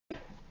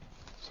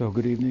So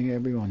good evening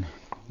everyone,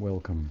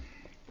 welcome.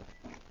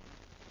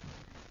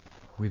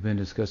 We've been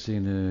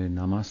discussing the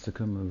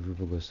Namastakam of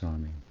Rupa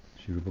Goswami.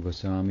 Shri Rupa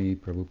Goswami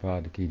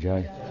Prabhupada ki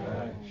jai,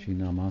 Shri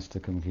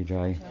Namastakam ki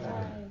jai,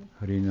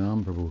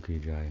 Harinam Prabhu ki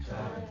jai,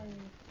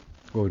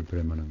 Gaur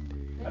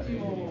Premanandi.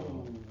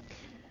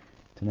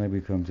 Tonight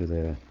we come to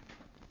the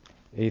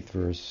 8th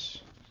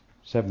verse,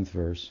 7th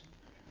verse,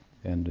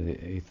 and the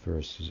 8th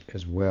verse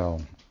as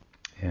well.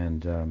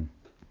 And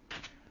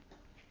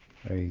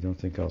I don't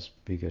think I'll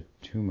speak at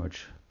too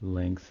much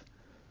length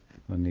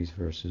on these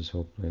verses,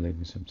 hopefully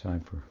leaving some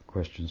time for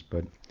questions,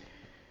 but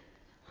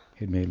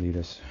it may lead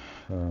us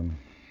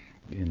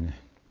in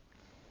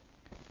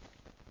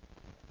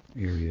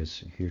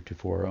areas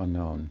heretofore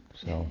unknown.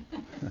 So,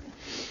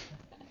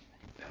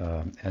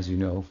 as you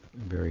know,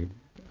 very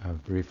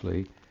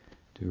briefly,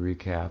 to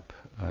recap,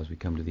 as we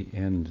come to the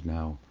end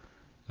now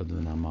of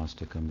the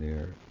Namastakam,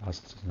 there,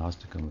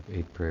 Namastakam of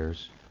 8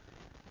 prayers,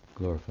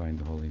 glorifying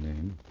the holy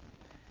name.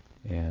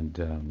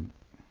 And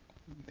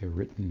they're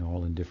written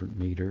all in different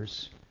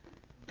meters,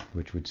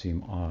 which would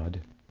seem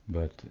odd,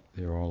 but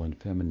they're all in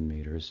feminine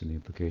meters, and the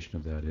implication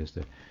of that is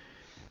that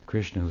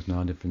Krishna, who's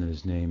non-different in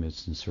his name,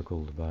 is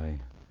encircled by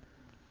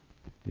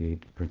the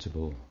 8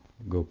 principal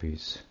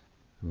gopis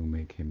who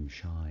make him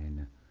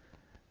shine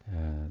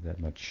that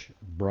much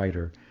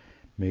brighter,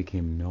 make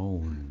him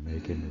known,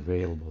 make him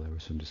available. There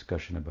was some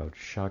discussion about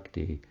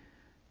Shakti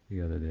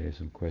the other day,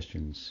 some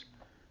questions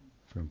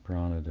from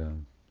Pranada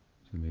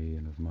to me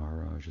and of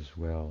Maharaj as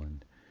well,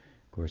 and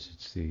of course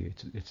it's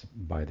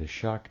by the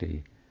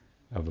Shakti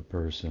of a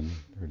person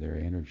or their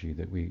energy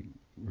that we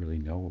really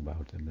know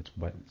about them. It's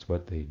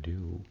what they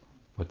do,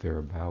 what they're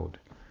about.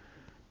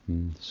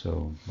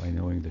 So by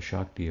knowing the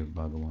Shakti of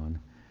Bhagavan,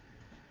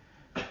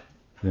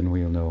 then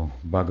we'll know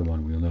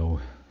Bhagavan. We'll know,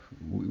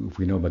 if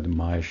we know about the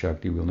Maya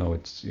Shakti, we'll know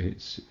it's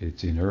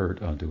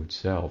inert unto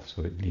itself,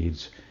 so it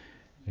needs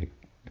a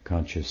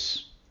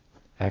conscious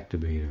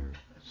activator.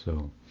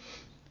 So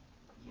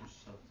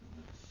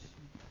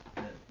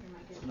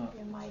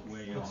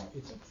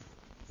It's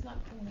not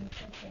coming in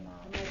now.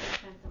 It might be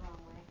sent the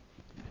wrong way.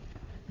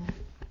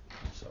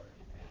 I'm sorry.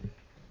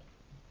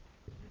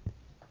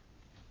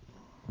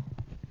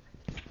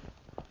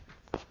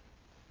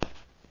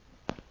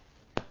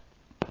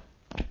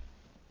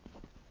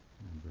 I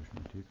brush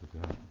my teeth with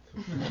that.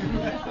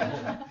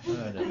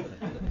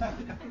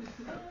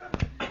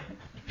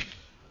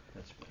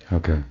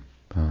 Okay,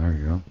 there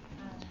you go.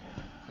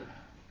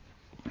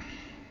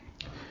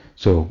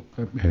 So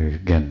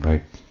again,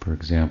 right, for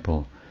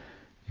example,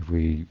 if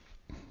we,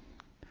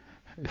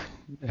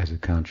 as a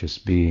conscious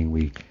being,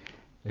 we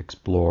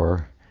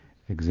explore,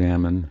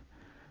 examine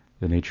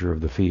the nature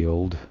of the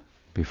field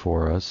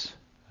before us,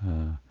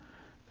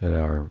 that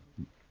our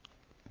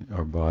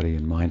body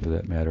and mind, for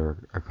that matter,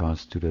 are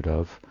constituted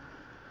of,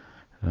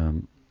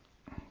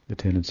 the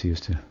tendency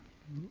is to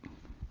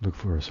look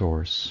for a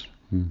source.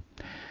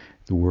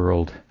 The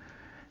world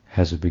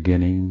has a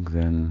beginning,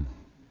 then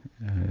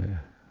it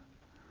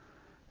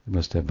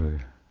must have a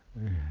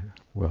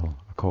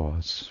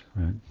cause,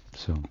 right?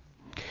 So,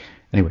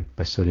 anyway,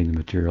 by studying the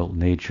material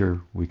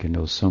nature, we can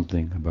know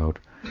something about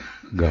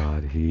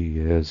God. He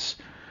is,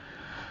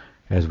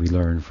 as we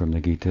learn from the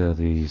Gita,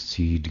 the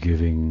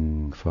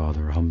seed-giving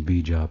Father.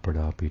 Hambija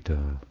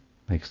Pradapita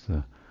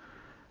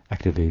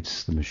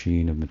activates the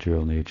machine of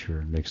material nature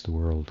and makes the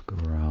world go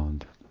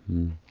around.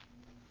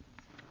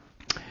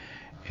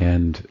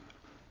 And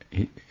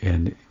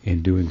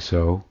in doing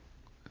so,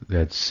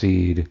 that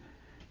seed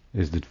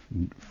is the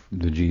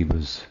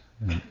jivas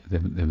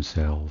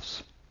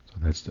themselves. So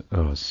that's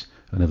us,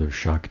 another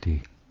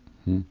Shakti.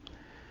 And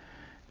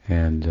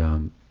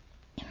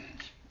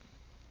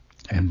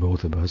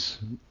both of us,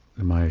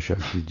 the Maya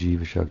Shakti,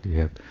 Jiva Shakti,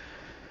 have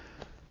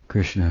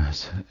Krishna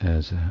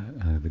as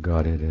the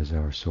Godhead as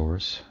our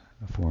source,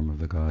 a form of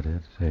the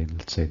Godhead,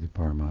 let's say the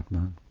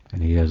Paramatma,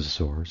 and he has a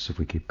source if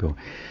we keep going,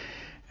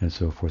 and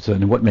so forth. So,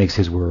 and what makes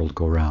his world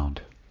go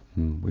round?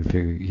 We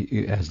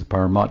figure, as the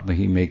Paramatma,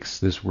 he makes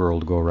this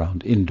world go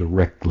around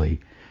indirectly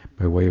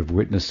by way of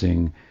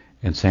witnessing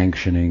and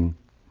sanctioning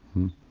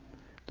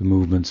the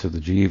movements of the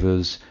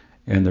jivas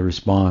and the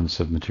response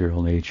of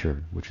material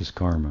nature, which is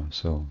karma.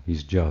 So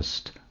he's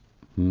just.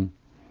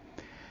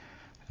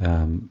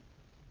 As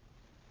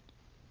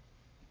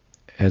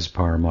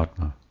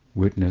Paramatma,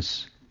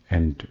 witness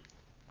and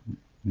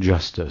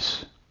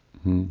justice.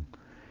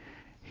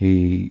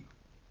 He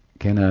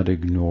cannot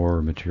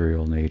ignore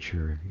material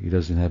nature. He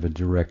doesn't have a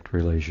direct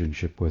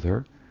relationship with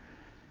her,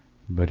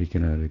 but he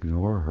cannot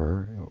ignore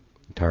her,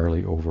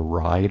 entirely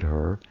override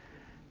her,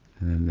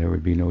 and then there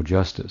would be no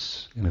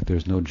justice. And if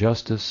there's no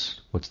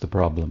justice, what's the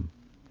problem?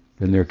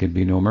 Then there can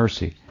be no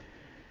mercy.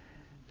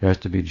 There has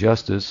to be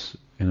justice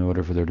in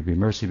order for there to be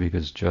mercy,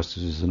 because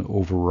justice is an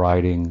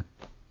overriding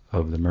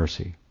of the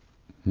mercy.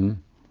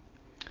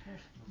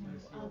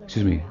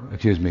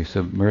 Excuse me.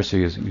 So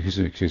mercy is,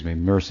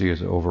 mercy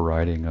is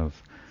overriding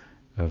of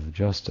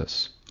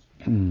justice.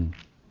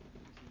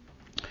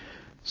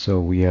 So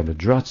we have a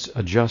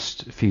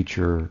just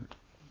feature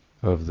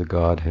of the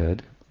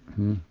Godhead,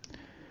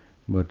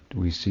 but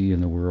we see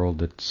in the world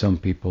that some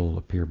people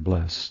appear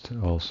blessed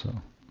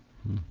also.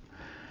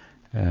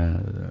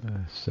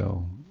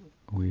 So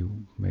we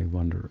may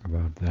wonder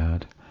about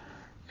that.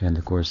 And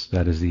of course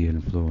that is the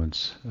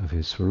influence of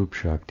his Swarup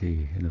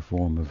Shakti in the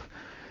form of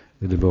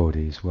the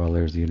devotees. While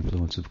there's the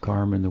influence of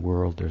karma in the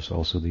world, there's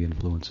also the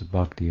influence of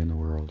bhakti in the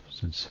world,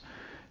 since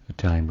a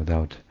time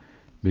without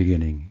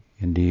beginning.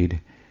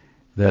 Indeed,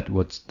 that's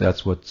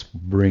what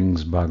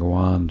brings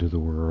Bhagavan to the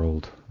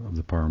world of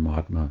the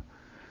Paramatma.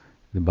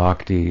 The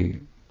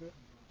bhakti,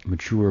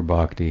 mature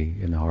bhakti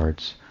in the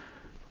hearts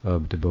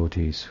of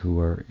devotees who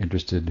are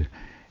interested,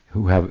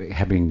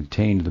 having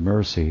attained the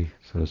mercy,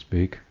 so to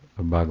speak,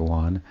 of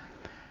Bhagavan,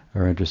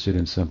 are interested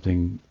in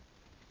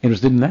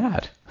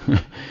that,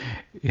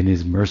 in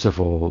his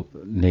merciful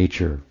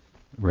nature,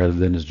 rather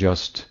than his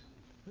just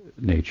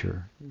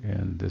nature.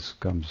 And this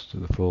comes to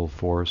the full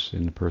force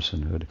in the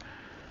personhood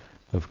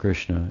of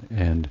Krishna,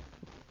 and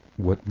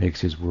what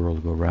makes his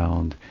world go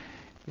round.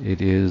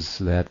 It is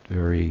that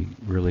very,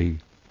 really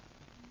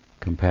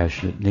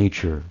compassionate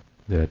nature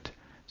that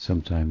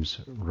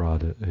sometimes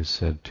Radha is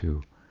said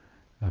to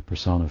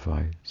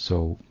personify.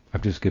 So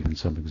I've just given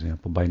some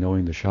example. By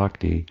knowing the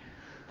Shakti,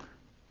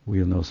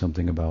 we'll know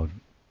something about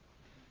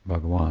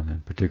Bhagavan,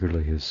 and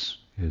particularly his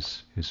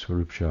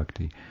Swarup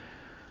Shakti,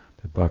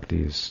 that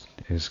Bhakti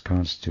is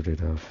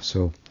constituted of.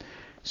 So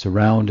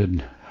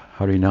surrounded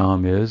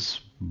Harinam is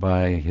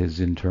by his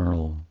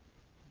internal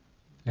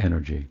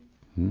energy,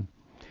 and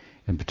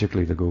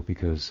particularly the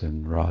Gopikas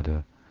and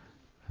Radha,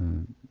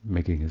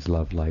 making his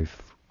love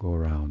life go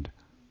around.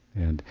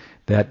 And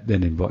that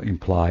then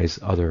implies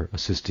other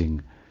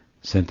assisting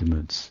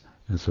sentiments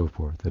and so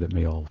forth, that it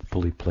may all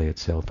fully play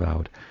itself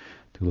out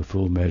to the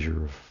full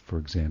measure of, for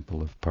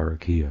example, of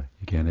parakiya.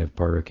 You can't have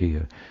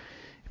parakiya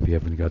if you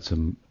haven't got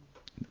some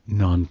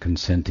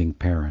non-consenting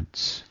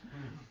parents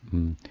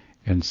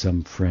and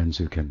some friends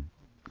who can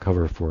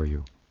cover for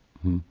you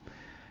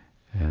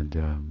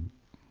and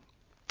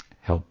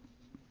help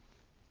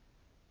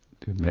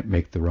to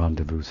make the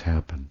rendezvous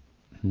happen.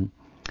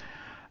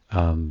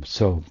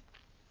 So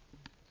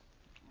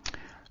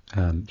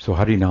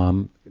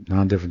Harinam,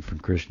 non-different from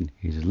Krishna,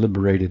 he's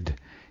liberated,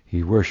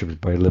 he's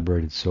worshipped by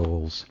liberated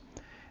souls,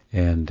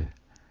 and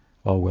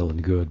all well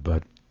and good,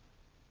 but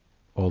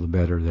all the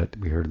better that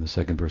we heard in the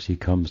second verse, he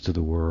comes to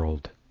the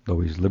world, though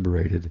he's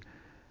liberated,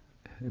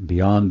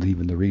 beyond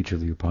even the reach of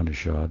the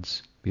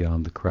Upanishads,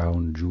 beyond the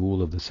crown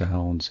jewel of the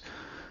sounds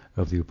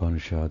of the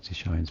Upanishads. He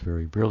shines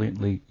very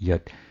brilliantly,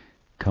 yet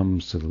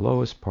comes to the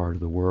lowest part of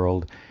the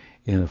world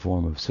in the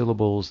form of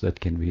syllables that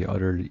can be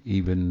uttered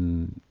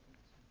even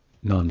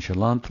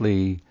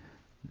nonchalantly,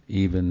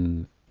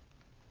 even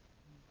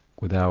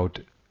without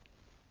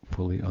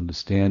fully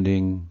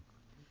understanding,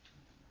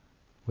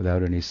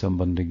 without any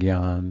sambandha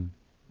gyan,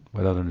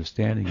 without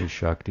understanding his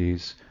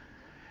Shaktis,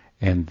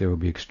 and there will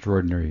be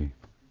extraordinary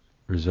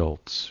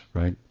results,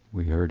 right?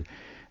 We heard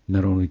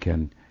not only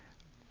can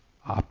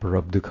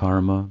aparabdha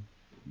karma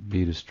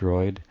be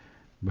destroyed,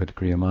 but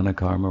kriyamana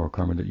karma, or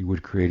karma that you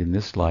would create in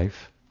this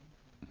life,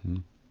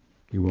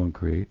 you won't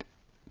create.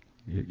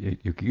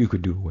 You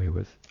could do away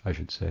with, I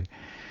should say.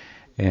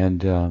 And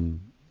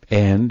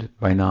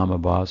by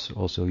namabhas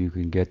also you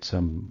can get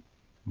some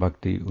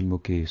bhakti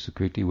unmukhi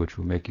sukriti, which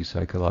will make you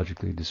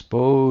psychologically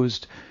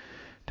disposed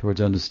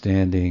towards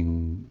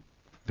understanding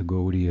the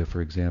Gaudiya,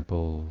 for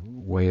example,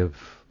 way of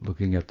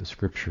looking at the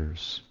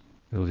scriptures.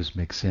 It'll just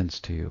make sense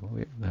to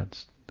you.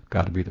 That's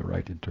got to be the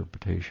right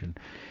interpretation,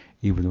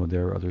 even though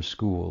there are other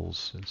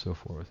schools and so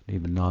forth,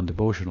 even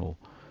non-devotional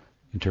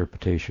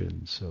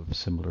interpretations of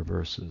similar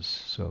verses.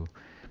 So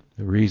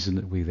the reason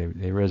that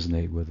they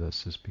resonate with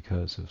us is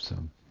because of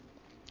some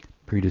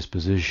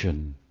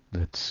predisposition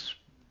that's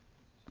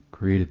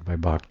created by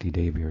Bhakti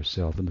Devi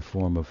herself in the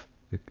form of,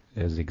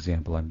 as the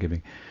example I'm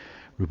giving,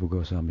 Rupa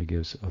Goswami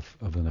gives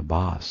of an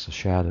abhas, a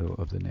shadow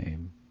of the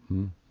name.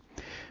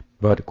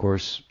 But of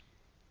course,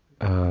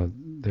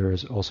 there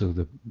is also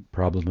the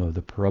problem of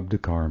the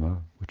parabdha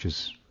karma, which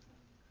is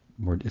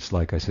more, it's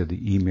like I said,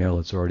 the email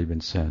that's already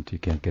been sent, you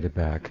can't get it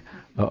back.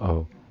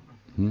 So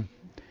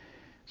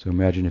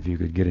imagine if you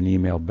could get an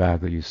email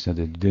back that you sent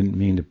it, didn't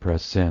mean to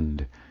press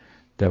send.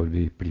 That would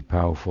be a pretty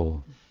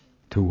powerful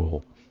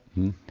tool.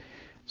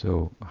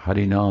 So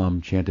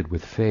Harinam chanted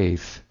with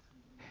faith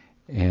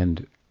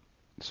and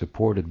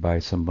supported by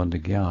Sambandha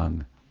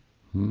Gyan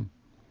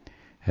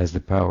has the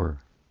power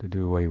to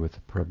do away with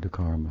the prabdha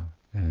karma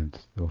and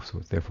also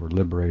therefore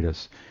liberate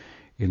us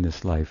in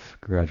this life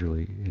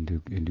gradually in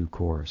due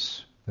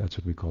course. That's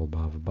what we call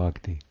bhava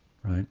bhakti,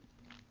 right?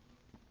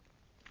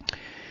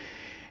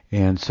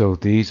 And so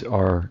these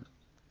are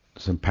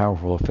some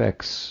powerful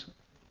effects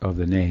of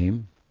the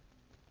name,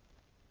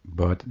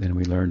 but then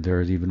we learned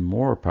there is even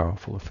more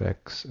powerful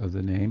effects of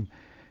the name,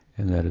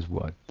 and that is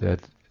what?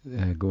 That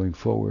going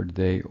forward,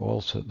 the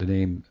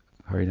name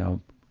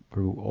Harinam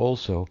Prabhu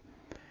also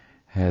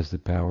has the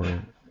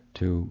power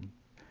to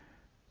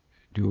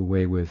do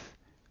away with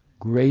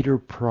greater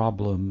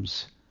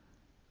problems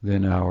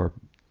than our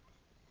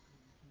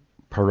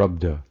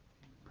parabdha.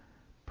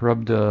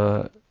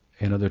 Parabdha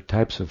and other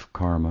types of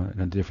karma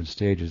and different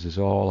stages is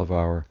all of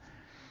our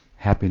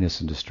happiness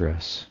and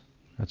distress.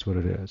 That's what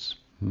it is.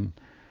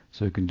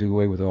 So you can do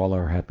away with all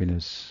our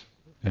happiness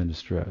and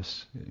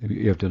distress.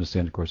 You have to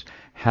understand, of course,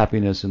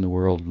 happiness in the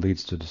world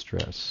leads to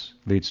distress,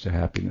 leads to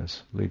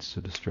happiness, leads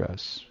to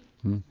distress.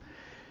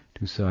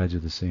 Two sides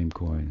of the same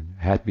coin.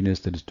 Happiness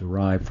that is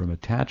derived from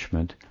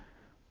attachment,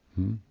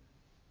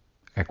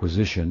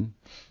 acquisition,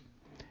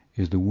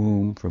 is the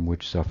womb from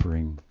which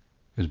suffering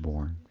is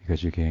born,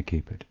 because you can't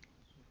keep it.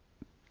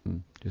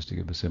 Just to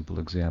give a simple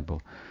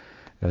example,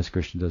 as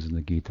Krishna does in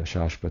the Gita,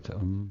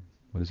 Shashvatam,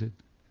 what is it?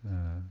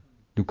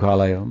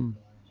 Dukhalayam,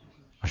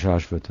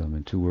 Ashashvatam.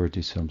 In 2 words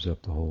he sums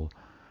up the whole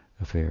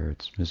affair.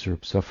 It's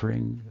miserable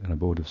suffering, an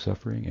abode of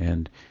suffering,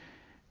 and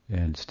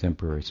it's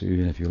temporary. So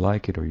even if you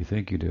like it or you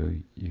think you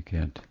do, you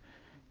can't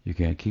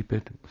keep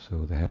it.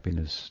 So the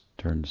happiness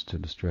turns to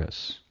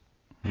distress.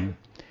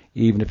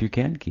 Even if you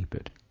can keep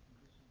it.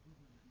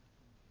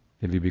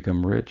 If you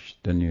become rich,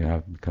 then you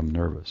have become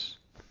nervous.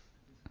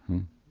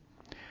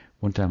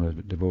 One time a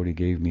devotee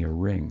gave me a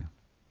ring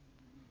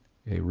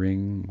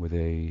with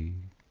a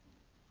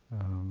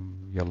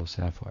yellow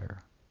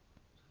sapphire.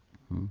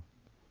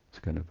 It's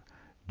kind of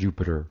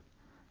Jupiter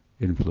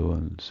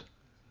influence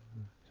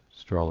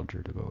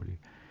astrologer devotee.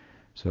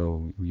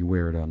 So you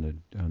wear it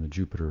on the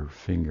Jupiter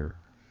finger,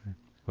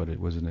 but it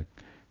was a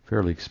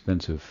fairly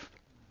expensive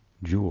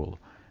jewel,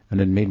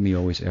 and it made me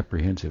always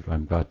apprehensive.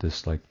 I've got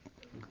this like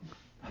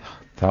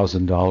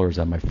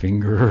 $1,000 on my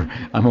finger.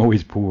 I'm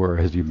always poor,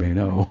 as you may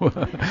know.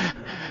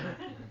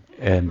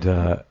 And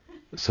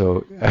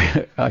so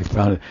I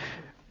found it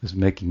was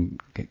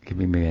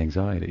giving me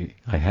anxiety.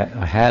 I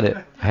had it.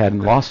 I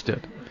hadn't lost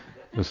it.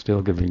 It was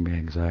still giving me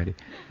anxiety.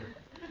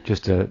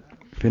 Just to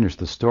finish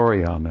the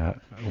story on that,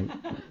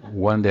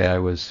 one day I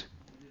was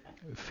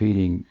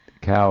feeding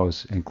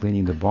cows and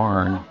cleaning the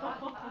barn,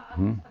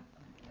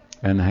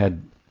 and I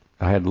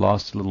had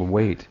lost a little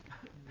weight.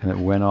 And it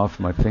went off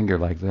my finger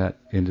like that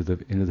into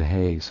the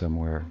hay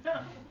somewhere.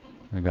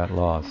 I got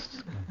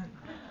lost.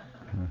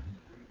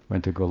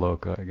 Went to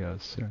Goloka, I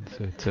guess.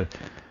 It's a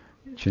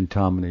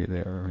Chintamani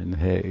there in the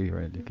hay,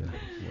 right?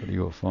 What do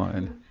you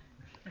find?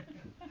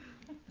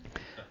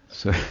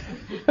 So,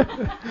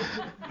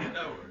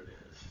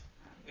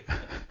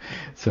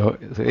 so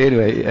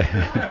anyway,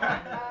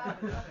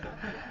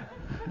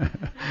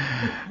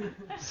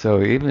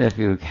 so even if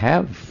you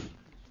have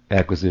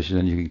acquisition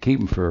and you can keep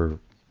them for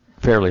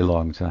fairly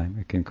long time,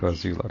 it can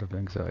cause you a lot of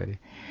anxiety.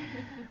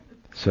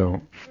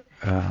 So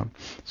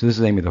this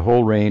is namely the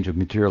whole range of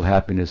material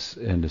happiness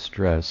and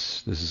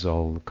distress. This is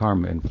all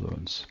karma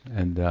influence.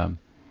 And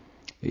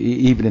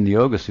even in the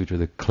Yoga Sutra,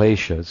 the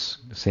kleshas,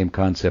 the same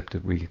concept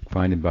that we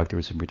find in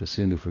Bhakti-rasamrita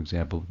Sindhu, for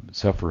example,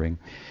 suffering,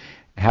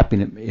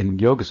 happiness in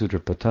Yoga Sutra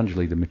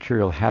Patanjali, the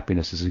material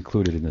happiness is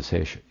included in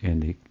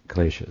the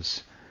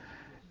kleshas.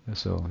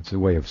 So it's a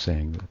way of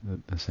saying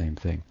the same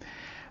thing.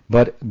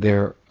 But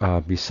there,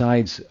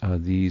 besides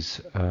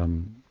these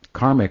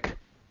karmic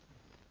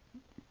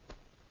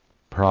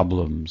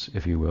problems,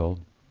 if you will,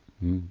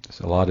 this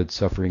allotted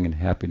suffering and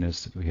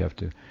happiness that we have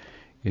to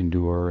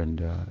endure and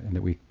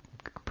that we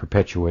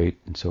perpetuate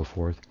and so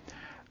forth,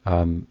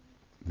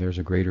 there's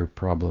a greater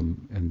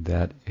problem, and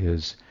that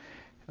is,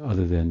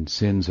 other than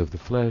sins of the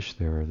flesh,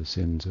 there are the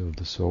sins of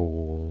the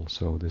soul.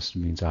 So this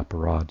means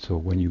aparad. So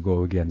when you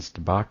go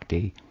against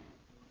bhakti,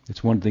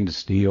 it's one thing to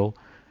steal,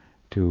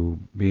 to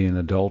be an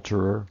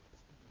adulterer,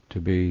 to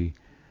be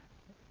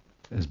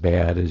as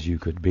bad as you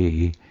could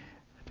be,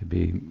 to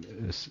be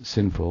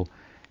sinful,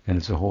 and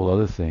it's a whole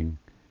other thing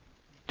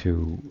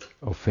to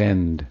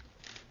offend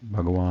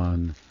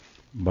Bhagavan,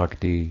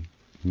 bhakti.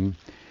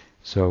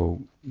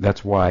 So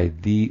that's why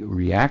the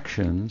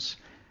reactions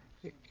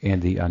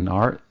and the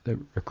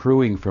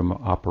accruing from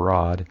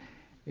aparad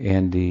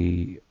and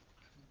the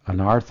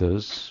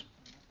anarthas,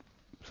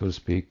 so to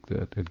speak,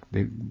 that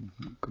they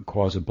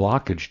cause a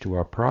blockage to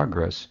our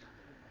progress,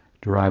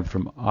 derived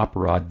from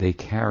aparad, they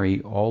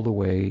carry all the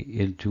way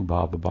into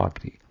Bhava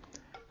Bhakti.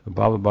 So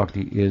Bhava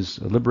Bhakti is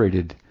a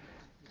liberated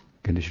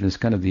condition. It's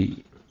kind of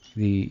the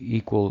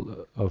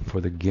equal of, for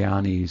the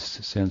Jnani's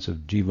sense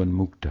of Jivan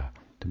Mukta,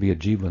 to be a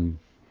Jivan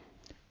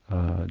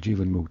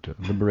Mukta,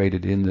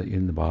 liberated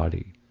in the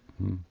body,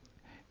 in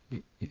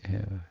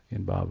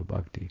Bhava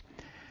Bhakti,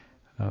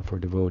 for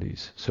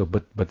devotees. So,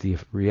 but the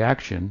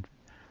reaction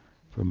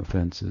from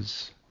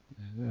offenses,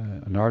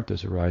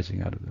 anarthas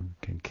arising out of them,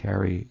 can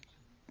carry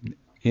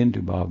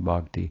into Bhava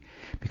Bhakti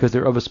because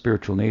they're of a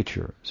spiritual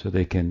nature. So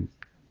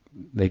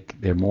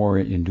they're more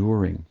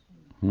enduring.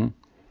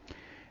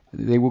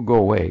 They will go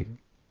away.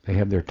 They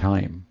have their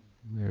time.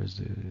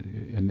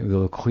 And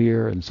they'll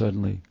clear, and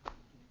suddenly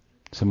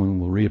someone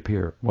will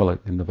reappear. Well,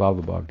 in the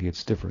Bhava Bhakti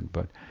it's different,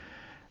 but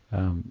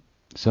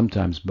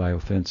sometimes by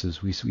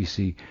offenses we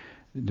see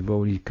the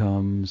devotee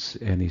comes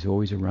and he's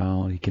always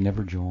around. He can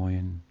never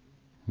join.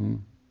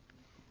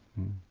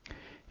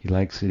 He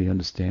likes it, he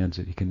understands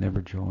it, he can never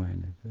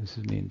join. This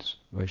means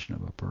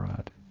Vaishnava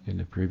Parad in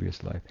the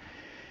previous life.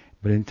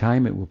 But in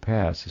time it will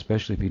pass,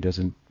 especially if he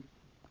doesn't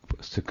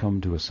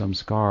succumb to a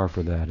samskar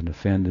for that and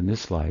offend in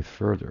this life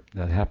further.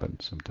 That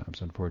happens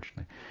sometimes,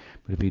 unfortunately.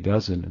 But if he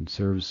doesn't and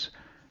serves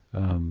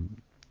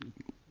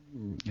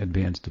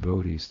advanced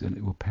devotees, then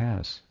it will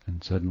pass,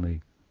 and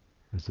suddenly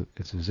it's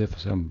as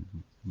if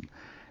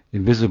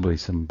invisibly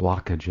some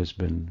blockage has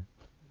been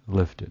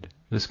lifted.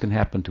 This can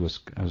happen to us,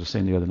 I was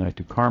saying the other night,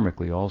 to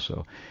karmically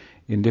also,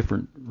 in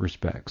different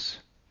respects.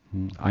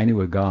 I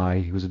knew a guy,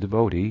 he was a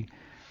devotee,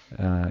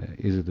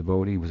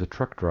 he was a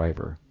truck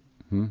driver.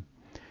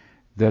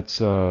 That's,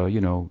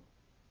 doesn't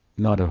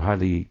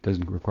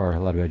require a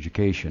lot of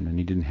education, and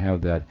he didn't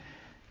have that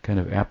kind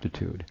of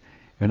aptitude.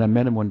 And I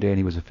met him one day, and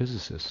he was a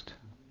physicist.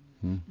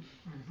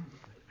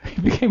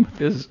 He became a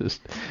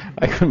physicist.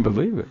 I couldn't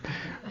believe it.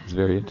 It's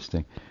very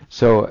interesting.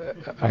 So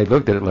I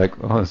looked at it like,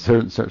 a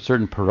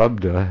certain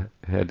prarabdha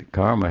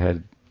karma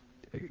had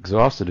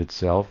exhausted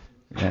itself,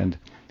 and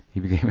he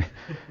became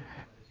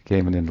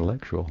an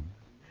intellectual.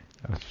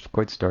 It was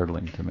quite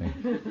startling to me.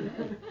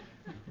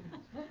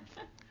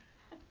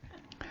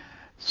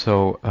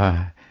 So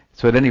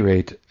at any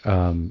rate,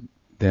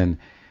 then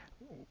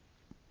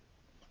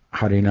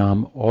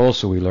Harinam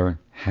also, we learn,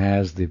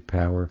 has the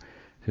power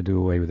to do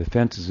away with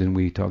offenses, and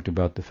we talked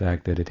about the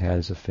fact that it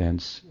has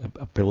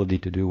ability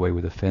to do away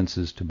with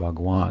offenses to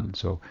Bhagwan.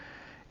 So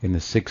in the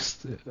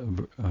 6th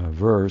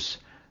verse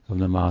of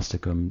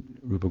Namastakam,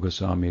 Rupa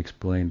Goswami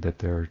explained that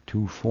there are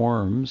two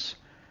forms,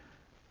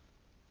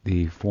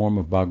 the form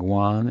of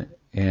Bhagwan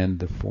and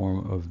the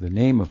form of the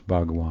name of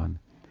Bhagwan.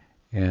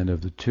 And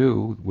of the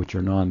two, which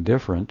are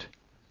non-different,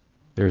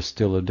 there's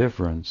still a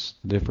difference.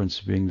 The difference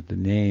being that the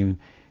name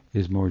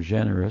is more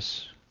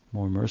generous,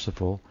 more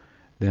merciful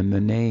than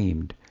the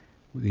named.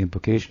 The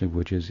implication of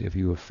which is, if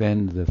you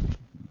offend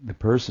the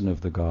person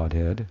of the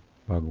Godhead,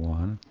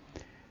 Bhagwan,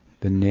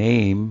 the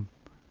name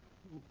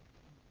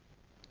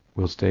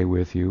will stay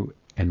with you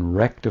and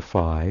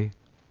rectify,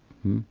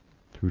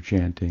 through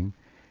chanting,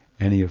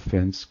 any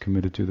offense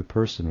committed to the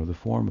person or the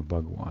form of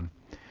Bhagwan.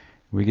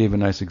 We gave a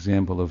nice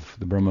example of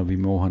the Brahma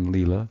Vimohan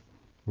Leela,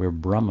 where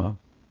Brahma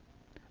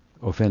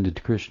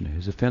offended Krishna.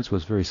 His offense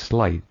was very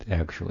slight,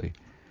 actually.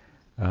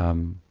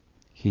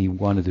 He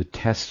wanted to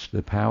test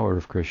the power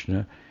of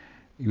Krishna.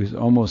 He was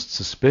almost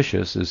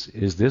suspicious,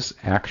 is this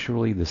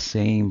actually the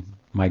same,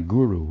 my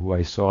guru, who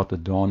I saw at the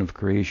dawn of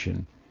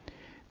creation?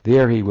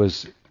 There he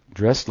was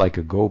dressed like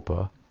a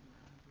gopa,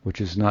 which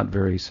is not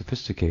very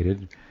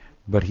sophisticated,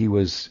 but he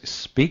was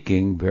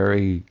speaking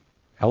very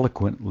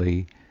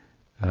eloquently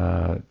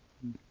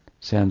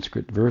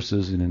Sanskrit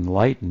verses and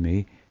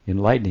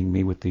enlightening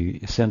me with the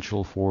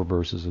essential 4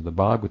 verses of the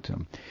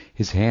Bhagavatam.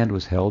 His hand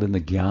was held in the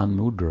Gyan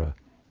Mudra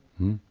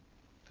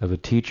of a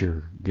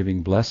teacher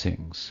giving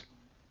blessings.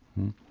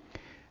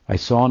 I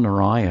saw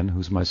Narayan,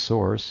 who's my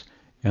source,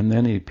 and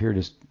then he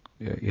appeared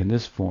in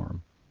this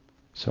form.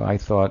 So I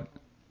thought,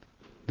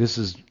 this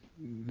is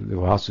the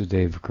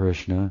Vasudeva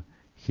Krishna.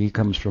 He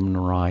comes from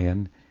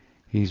Narayan.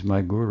 He's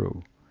my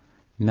guru.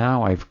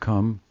 Now I've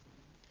come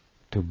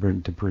to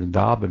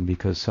Vrindavan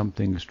because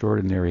something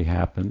extraordinary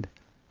happened,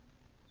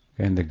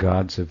 and the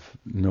gods have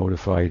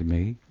notified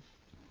me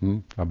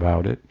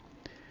about it.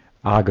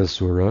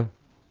 Agasura,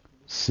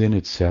 sin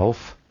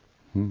itself,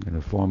 in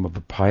the form of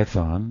a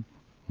python,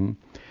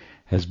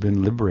 has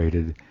been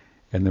liberated,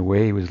 and the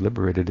way he was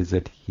liberated is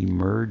that he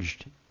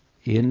merged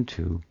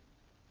into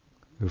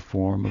the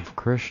form of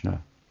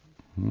Krishna.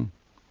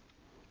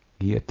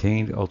 He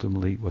attained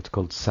ultimately what's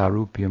called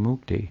Sarupya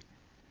Mukti.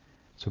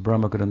 So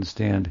Brahma could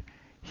understand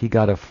he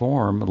got a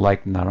form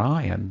like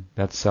Narayan,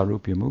 that's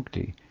Sarupya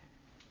Mukti,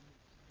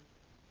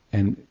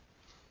 and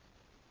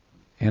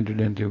entered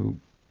into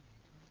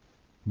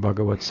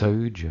Bhagavat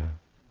Sauja.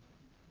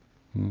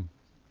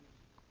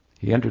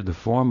 He entered the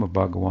form of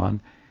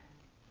Bhagavan,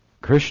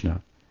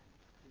 Krishna,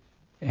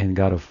 and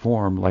got a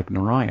form like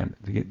Narayan.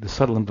 The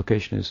subtle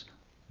implication is,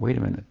 wait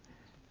a minute,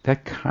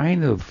 that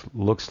kind of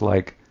looks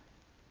like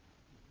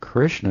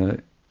Krishna.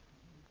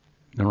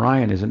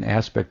 Narayan is an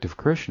aspect of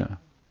Krishna,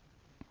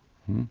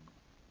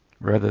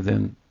 rather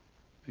than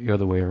the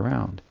other way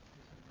around.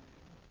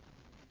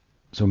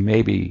 So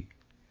maybe,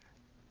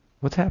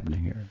 what's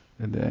happening here?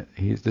 And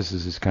this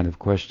is his kind of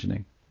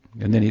questioning.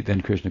 And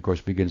then Krishna, of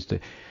course, begins to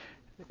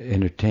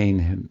entertain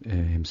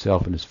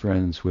himself and his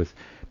friends with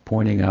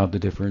pointing out the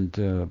different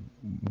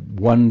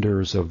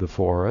wonders of the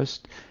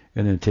forest,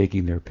 and then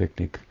taking their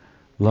picnic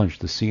lunch,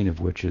 the scene of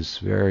which is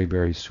very,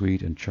 very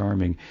sweet and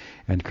charming.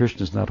 And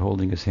Krishna's not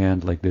holding his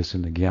hand like this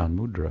in the Gyan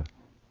Mudra.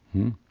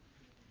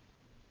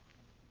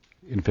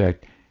 In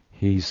fact,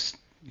 he's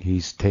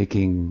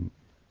taking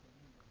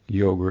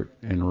yogurt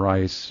and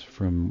rice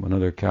from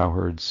another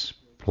cowherd's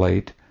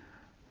plate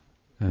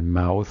and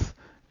mouth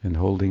and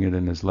holding it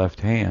in his left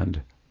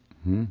hand.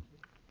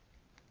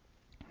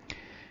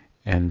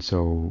 And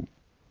so,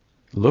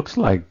 looks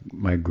like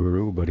my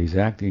guru, but he's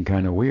acting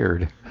kind of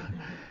weird.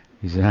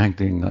 He's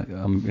acting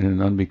in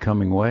an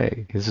unbecoming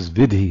way. This is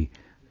Vidhi,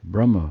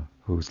 Brahma,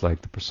 who's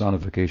like the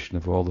personification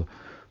of all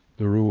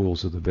the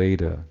rules of the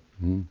Veda.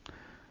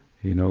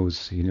 He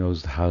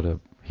knows how to.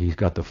 He's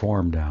got the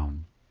form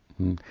down.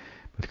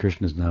 But But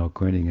Krishna is now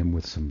acquainting him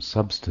with some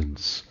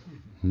substance,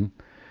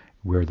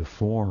 where the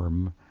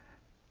form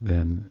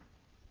then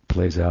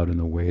plays out in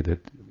a way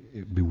that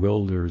it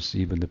bewilders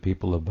even the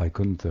people of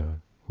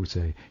Vaikuntha, who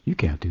say, you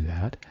can't do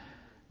that.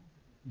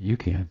 You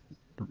can't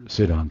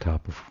sit on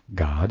top of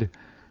God,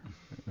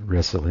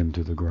 wrestle him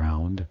to the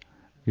ground.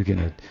 You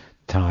can't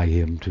tie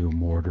him to a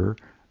mortar.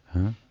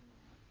 Huh?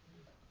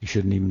 You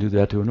shouldn't even do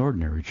that to an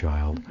ordinary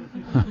child.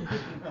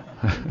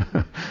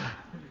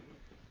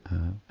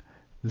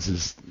 This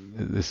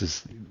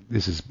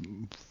is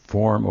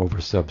form over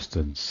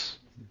substance.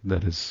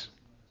 That is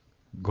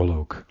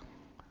Golok.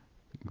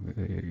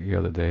 The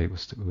other day it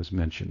was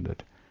mentioned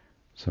that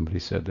somebody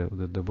said that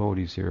the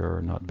devotees here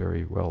are not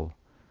very well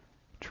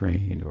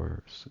trained,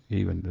 or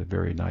even the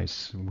very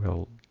nice,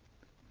 well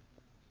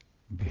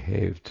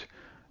behaved.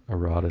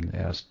 Aradan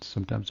asked,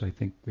 sometimes I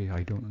think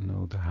I don't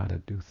know how to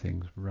do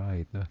things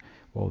right,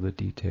 all the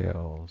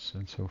details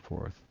and so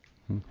forth.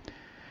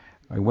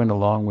 I went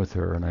along with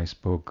her and I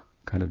spoke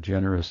kind of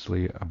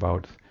generously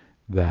about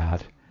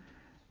that,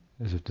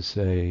 as if to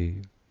say,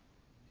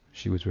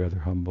 she was rather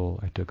humble.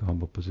 I took a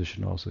humble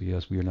position also.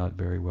 Yes, we are not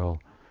very well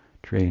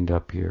trained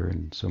up here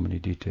in so many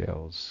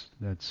details.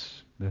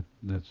 That's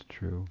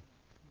true,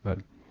 but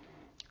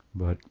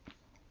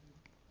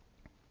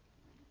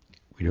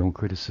we don't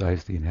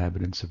criticize the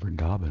inhabitants of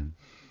Vrindavan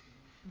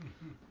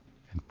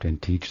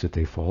and teach that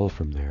they fall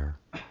from there.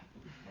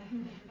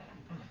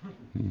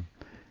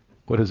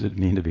 What does it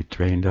mean to be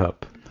trained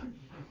up?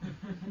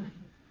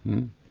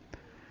 They're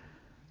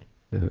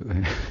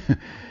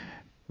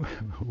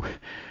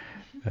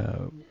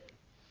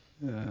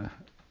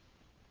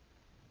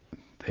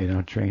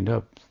not trained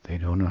up. They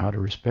don't know how to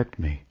respect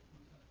me.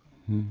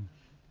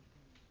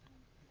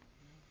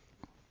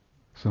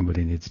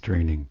 Somebody needs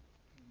training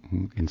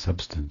in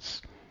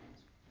substance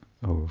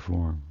over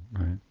form,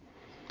 right?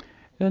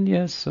 And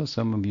yes, so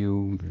some of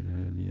you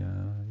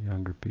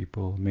younger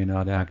people may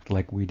not act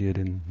like we did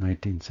in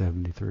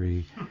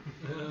 1973.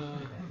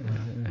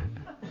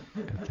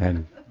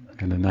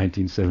 And the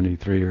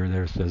 1973er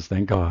there says,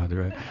 thank God,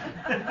 right?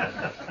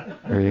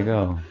 There you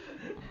go.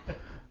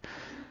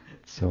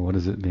 So what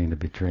does it mean to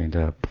be trained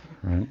up,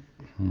 right?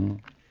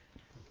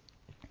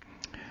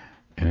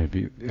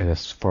 And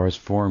as far as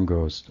form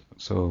goes,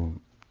 so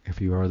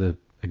if you are the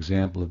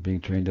example of being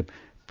trained up,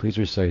 please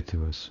recite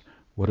to us,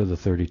 what are the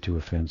 32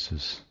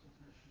 offenses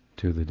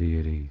to the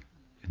deity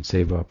in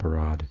Seva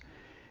Aparad?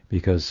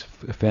 Because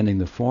offending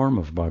the form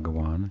of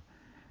Bhagavan,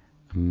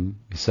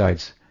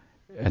 besides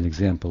an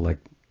example like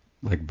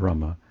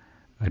Brahma,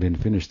 I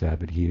didn't finish that,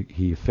 but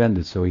he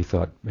offended, so he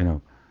thought,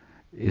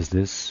 is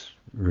this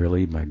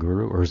really my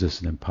guru, or is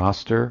this an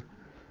imposter?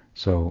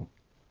 So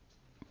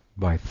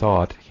by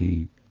thought,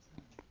 he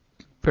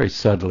very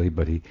subtly,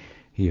 but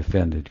he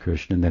offended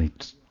Krishna, and then he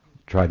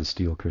tried to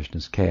steal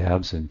Krishna's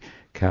calves and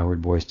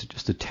cowherd boys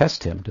just to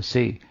test him, to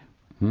see.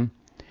 And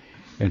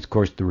of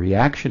course the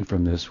reaction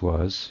from this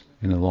was,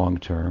 in the long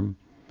term,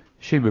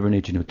 Shiva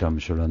Varnichinutam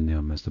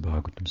Sharanyam, as the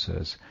Bhagavatam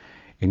says.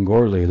 In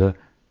Gaur Leela,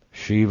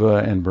 Shiva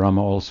and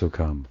Brahma also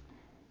come.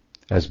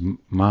 As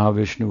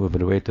Mahavishnu of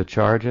Advaita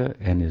Charya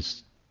and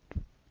his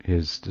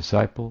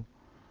disciple,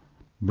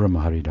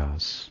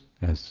 Brahmaharidas,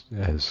 as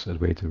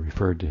Advaita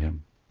referred to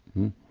him.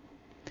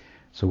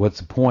 So what's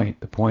the point?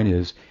 The point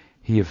is,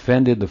 he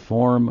offended the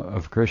form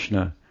of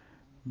Krishna,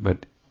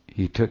 but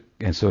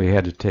so he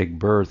had to take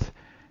birth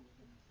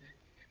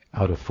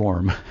out of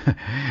form.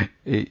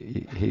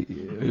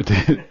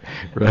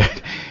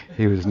 Right?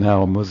 He was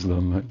now a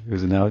Muslim. He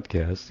was an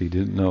outcast. He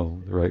didn't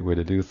know the right way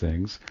to do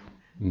things.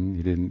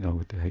 He didn't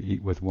know to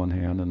eat with one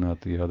hand and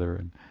not the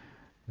other,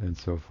 and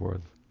so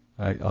forth.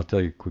 I'll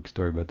tell you a quick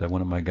story about that.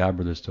 One of my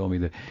godbrothers told me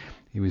that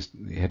he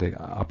had an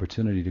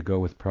opportunity to go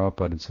with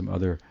Prabhupada and some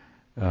other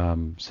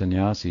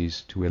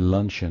sannyasis to a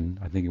luncheon.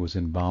 I think it was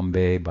in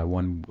Bombay by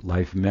one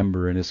life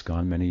member in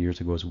ISKCON many years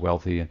ago. Was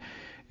wealthy and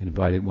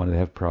wanted to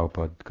have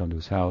Prabhupada come to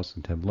his house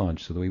and have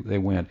lunch. So they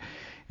went,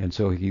 and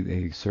so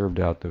he served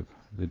out the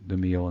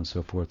meal and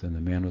so forth. And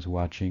the man was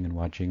watching and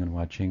watching and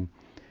watching,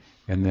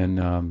 and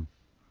then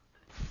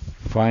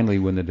finally,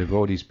 when the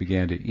devotees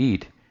began to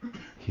eat,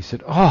 he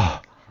said,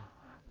 "Oh,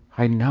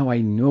 I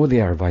know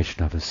they are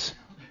Vaishnavas.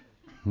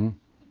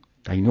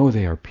 I know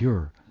they are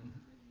pure."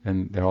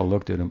 And they all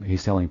looked at him.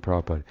 He's telling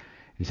Prabhupada.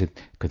 He said,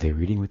 "Could they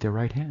reading with their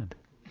right hand?"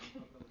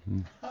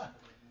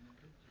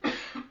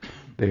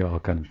 They all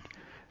kind of,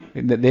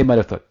 they might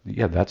have thought,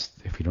 yeah, that's,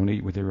 if you don't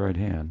eat with your right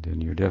hand,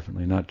 then you're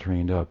definitely not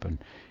trained up.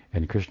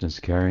 And Krishna's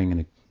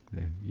carrying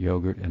the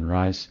yogurt and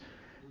rice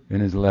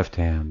in his left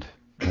hand,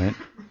 right?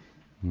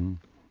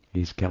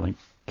 He's carrying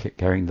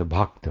the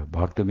bhakta.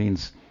 Bhakta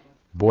means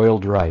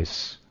boiled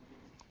rice,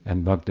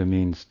 and bhakta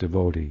means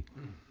devotee.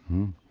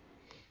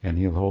 And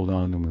he'll hold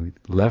on to him with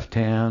left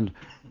hand,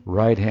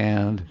 right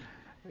hand.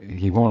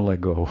 He won't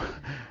let go.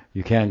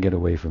 You can't get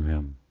away from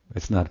him.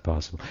 It's not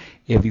possible.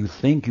 If you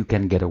think you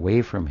can get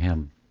away from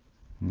him,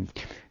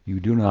 you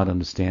do not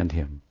understand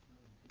him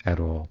at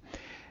all.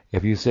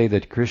 If you say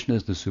that Krishna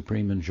is the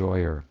supreme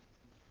enjoyer,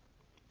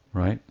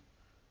 right?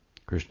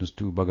 Krishna's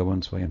tu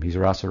Bhagavan Swayam. He's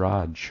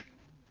Rasaraj.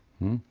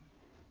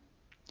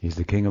 He's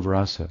the king of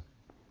rasa,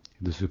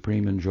 the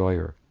supreme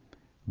enjoyer.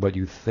 But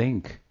you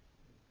think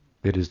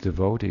that his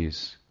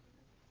devotees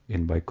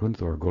in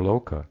Vaikuntha or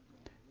Goloka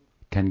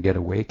can get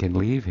away, can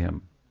leave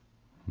him,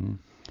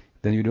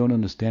 then you don't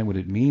understand what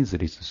it means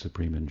that he's the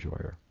supreme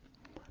enjoyer.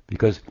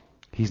 Because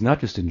he's not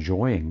just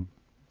enjoying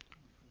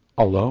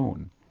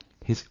alone.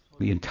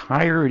 The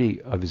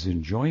entirety of his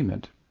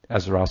enjoyment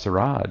as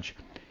Rasaraj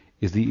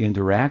is the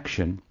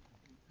interaction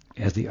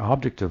as the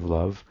object of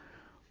love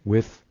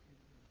with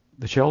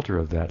the shelter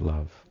of that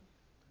love.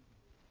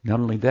 Not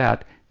only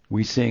that,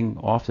 we sing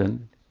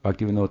often,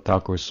 Bhaktivinoda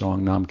Thakur's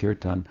song Nam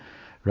Kirtan,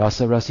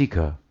 Rasa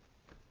Rasika.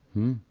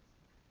 He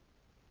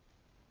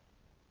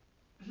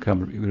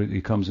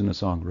comes in the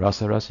song,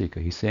 Rasa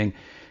Rasika. He's saying,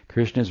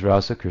 Krishna's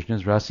Rasa,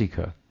 Krishna's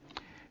Rasika.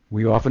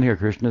 We often hear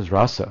Krishna's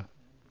Rasa.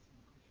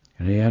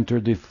 And he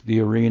entered the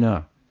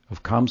arena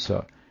of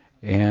Kamsa,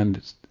 and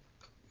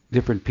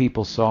different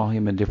people saw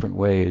him in different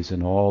ways,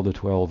 and all the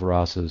 12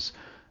 rasas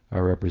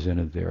are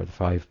represented there, the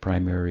 5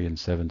 primary and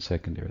 7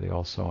 secondary. They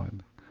all saw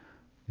him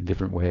in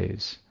different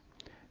ways.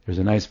 There's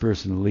a nice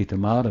verse in the Lita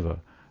Madhava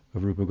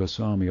of Rupa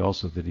Goswami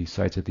also that he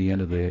cites at the end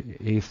of the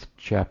 8th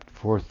chapter,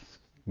 4th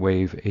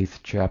wave,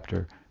 8th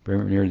chapter,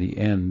 very near the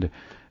end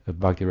of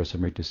Bhakti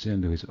Rasamrita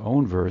Sindhu, his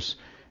own verse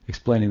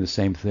explaining the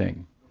same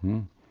thing.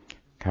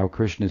 How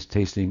Krishna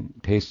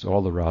tastes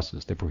all the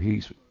rasas. Therefore,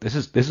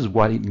 this is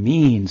what it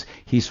means.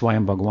 He's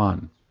Swayam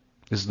Bhagwan.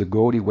 This is the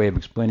Gaudiya way of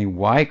explaining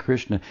why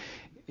Krishna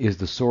is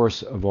the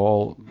source of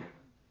all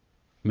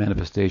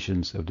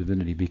manifestations of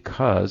divinity,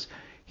 because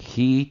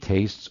he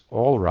tastes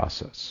all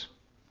rasas.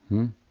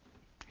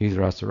 He's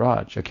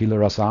Rasaraj. Akila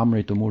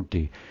Rasamrita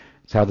Murti.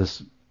 That's how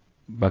this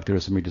Bhakti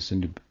Rasamrita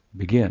Sindhu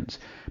begins.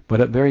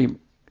 But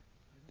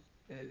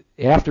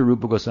after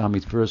Rupa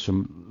Goswami's verse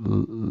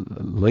from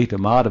Lita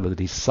Madhava that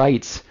he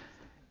cites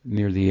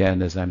near the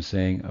end, as I'm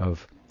saying,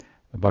 of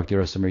Bhakti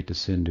Rasamrita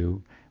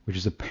Sindhu, which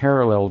is a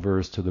parallel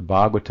verse to the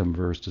Bhagavatam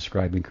verse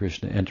describing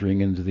Krishna entering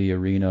into the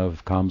arena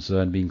of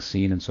Kamsa and being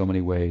seen in so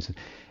many ways,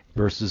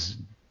 verses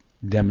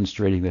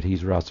demonstrating that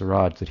he's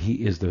Rasaraj, that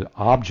he is the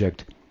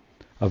object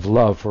of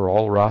love for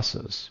all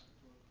rasas,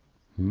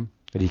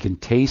 that he can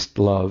taste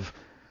love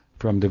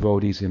from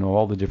devotees in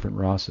all the different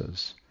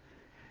rasas.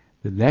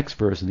 The next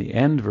verse, and the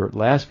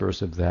last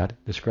verse of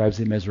that, describes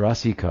him as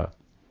Rasika,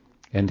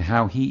 and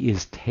how he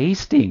is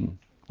tasting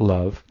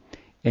love,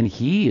 and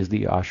he is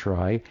the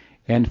ashray,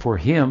 and for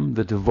him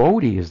the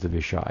devotee is the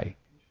vishai.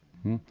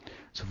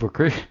 So for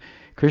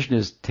Krishna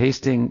is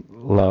tasting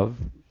love,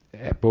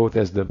 both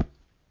as the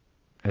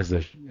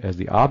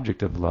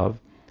object of love,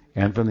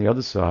 and from the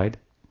other side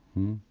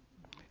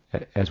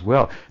as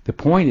well. The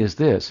point is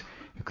this: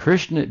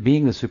 Krishna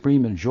being the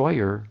supreme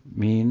enjoyer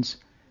means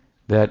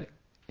that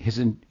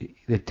the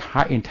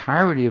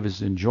entirety of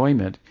his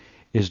enjoyment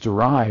is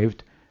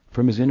derived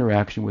from his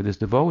interaction with his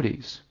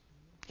devotees.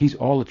 He's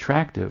all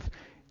attractive,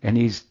 and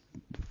he's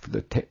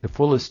the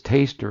fullest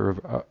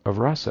taster of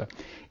rasa.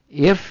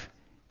 If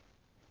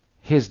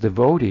his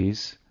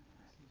devotees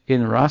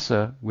in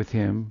rasa with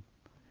him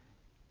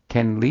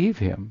can leave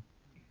him,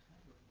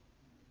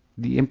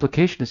 the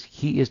implication is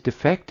he is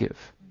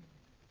defective.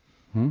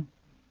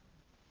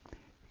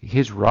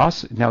 His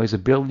rasa, now his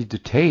ability to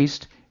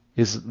taste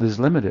is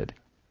limited.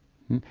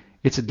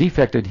 It's a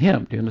defect in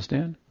him. Do you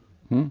understand?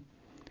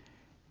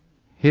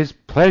 His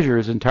pleasure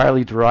is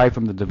entirely derived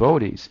from the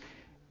devotees.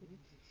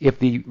 If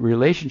the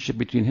relationship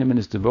between him and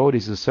his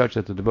devotees is such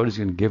that the devotees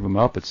can give him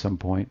up at some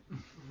point,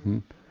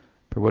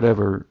 for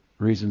whatever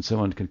reason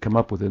someone can come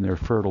up with in their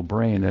fertile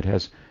brain that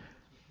has,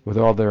 with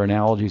all their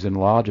analogies and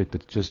logic,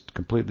 that's just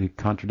completely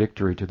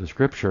contradictory to the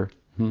scripture,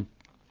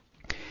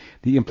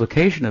 the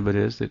implication of it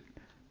is that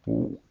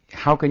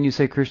how can you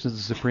say Krishna is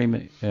the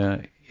supreme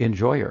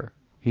enjoyer?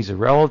 He's a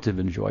relative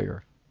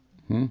enjoyer.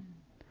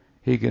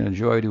 He can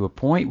enjoy to a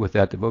point with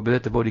that devotee, but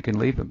that devotee can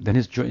leave him. Then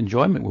his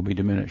enjoyment will be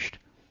diminished.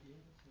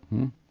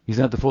 He's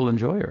not the full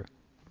enjoyer.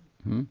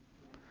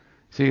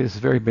 See, it's a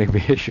very big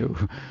issue.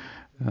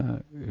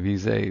 If you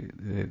say,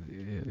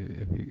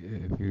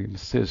 if you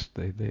insist,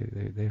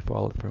 they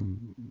follow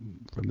from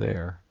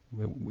there.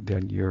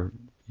 Then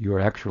you're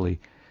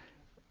actually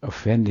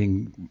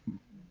offending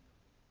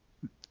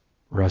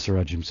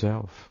Rasaraj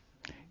himself.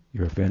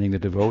 You're offending the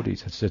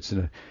devotees. It's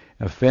an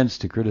offense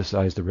to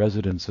criticize the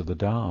residents of the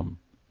Dham.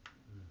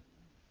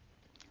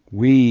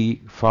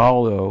 We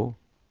follow,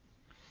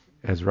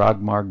 as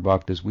Ragmarg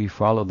Bhaktas, we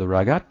follow the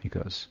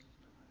Ragatmikas,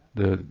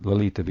 the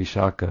Lalita,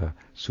 Vishaka,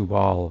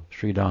 Subal,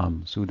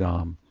 Sridham,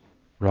 Sudam,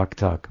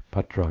 Raktak,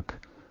 Patrak,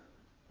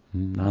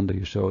 Nanda,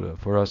 Yashoda.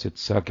 For us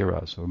it's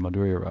Sakyaras or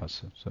Madhurya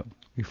Rasa. So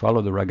we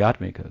follow the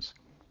Ragatmikas,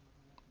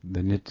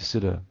 the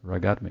Nityasiddha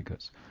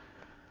Ragatmikas.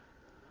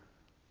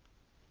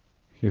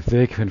 If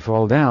they can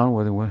fall down,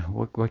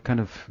 what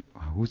kind of,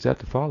 who's that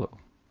to follow?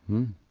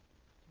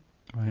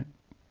 Right?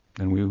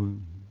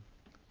 And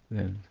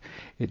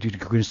you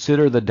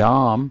consider the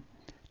Dham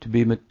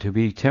to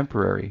be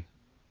temporary.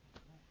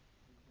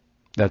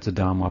 That's a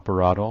Dham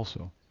aparad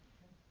also.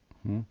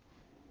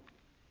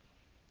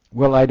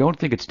 Well, I don't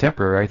think it's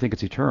temporary. I think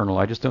it's eternal.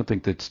 I just don't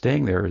think that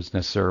staying there is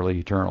necessarily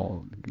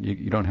eternal.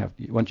 You don't have,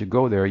 once you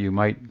go there, you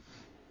might,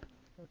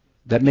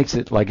 that makes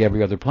it like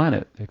every other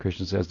planet.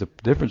 Krishna says the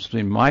difference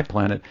between my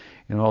planet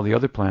and all the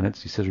other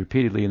planets, he says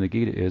repeatedly in the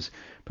Gita, is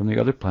from the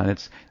other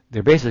planets,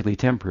 they're basically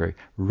temporary.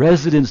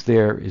 Residence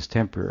there is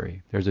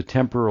temporary. There's a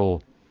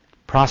temporal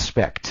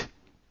prospect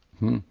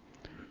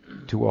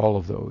to all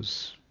of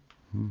those.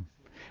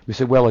 We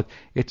say, well,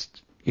 it's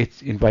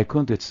in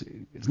Vaikuntha, it's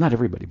not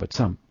everybody, but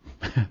some.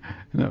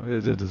 No,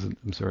 it doesn't.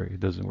 I'm sorry, it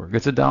doesn't work.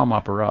 It's a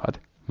Dhammaparad,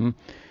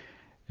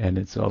 and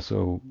it's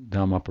also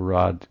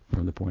Dhammaparad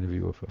from the point of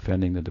view of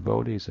offending the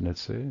devotees, and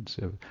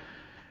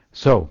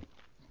so.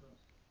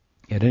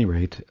 At any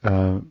rate,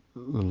 a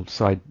little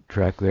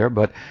sidetrack there,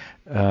 but.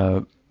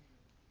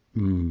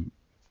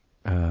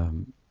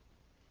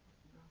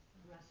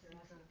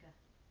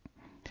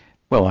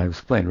 Well, I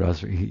explained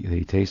rasa.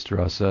 He tastes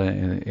rasa,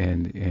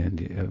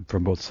 and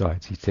from both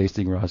sides. He's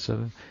tasting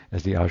rasa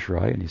as the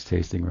ashray, and he's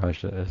tasting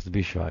rasa as the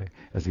vishay,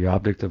 as the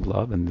object of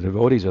love, and the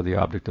devotees are the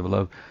object of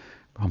love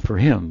for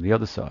him, the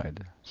other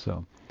side.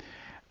 So,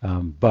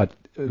 but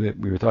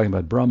we were talking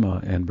about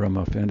Brahma, and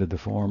Brahma offended the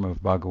form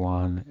of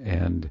Bhagawan,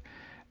 and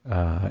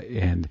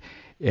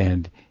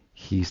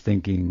he's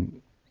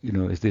thinking,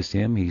 is this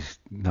him? He's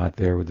not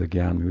there with the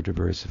Gyan Mudra,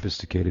 very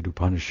sophisticated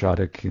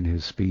Upanishadic in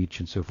his speech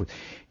and so forth.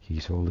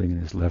 He's holding in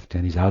his left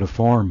hand. He's out of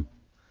form.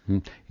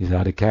 He's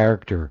out of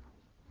character.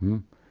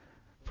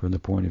 From the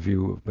point of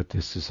view, but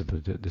this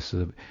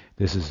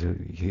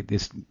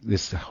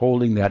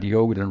holding that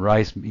yogurt and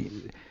rice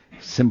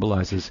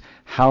symbolizes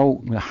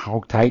how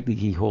tightly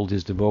he holds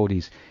his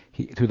devotees.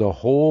 Through the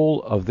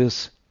whole of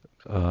this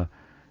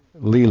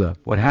Leela,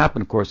 what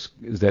happened, of course,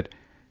 is that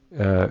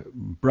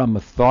Brahma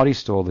thought he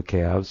stole the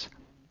calves,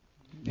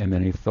 and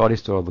then he thought he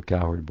stole the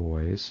cowherd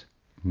boys,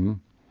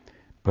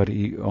 but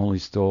he only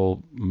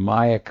stole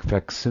Mayak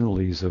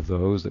facsimiles of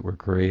those that were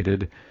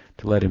created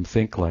to let him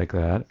think like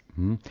that.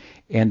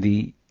 And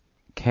the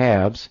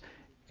calves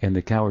and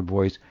the cowherd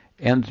boys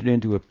entered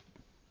into a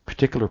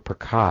particular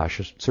prakash,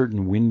 a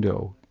certain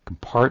window,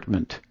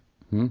 compartment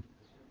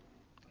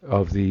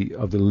of the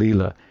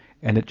Leela,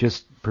 and it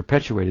just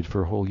perpetuated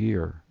for a whole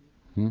year.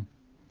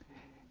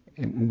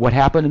 And what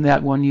happened in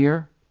that 1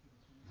 year?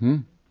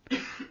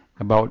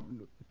 About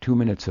 2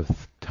 minutes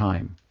of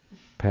time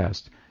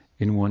passed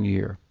in 1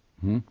 year.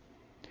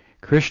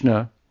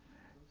 Krishna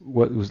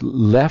was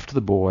left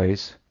the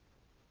boys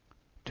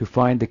to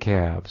find the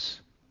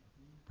calves,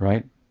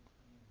 right?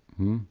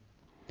 And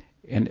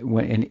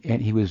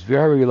he was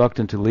very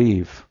reluctant to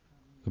leave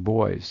the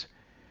boys,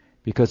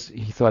 because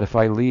he thought, if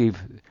I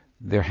leave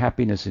their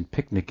happiness in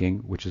picnicking,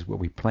 which is what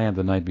we planned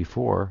the night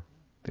before,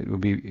 it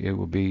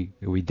will be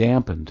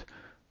dampened,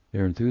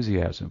 their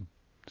enthusiasm.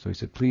 So he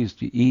said, please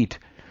eat,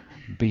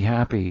 be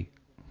happy.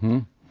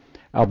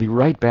 I'll be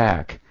right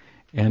back.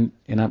 And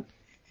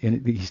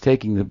he's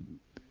taking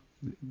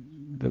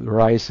the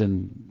rice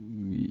and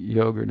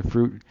yogurt and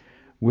fruit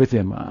with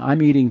him.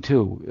 I'm eating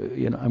too.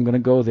 I'm going to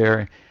go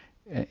there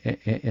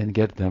and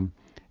get them.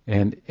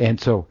 And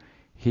so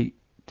he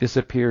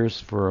disappears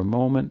for a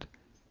moment,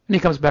 and he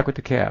comes back with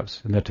the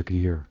calves. And that took a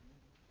year.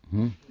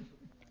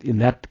 In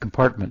that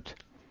compartment.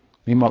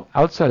 Meanwhile,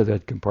 outside of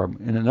that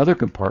compartment, in another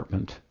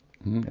compartment,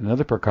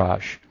 another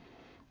prakash,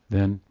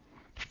 then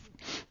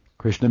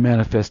Krishna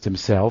manifests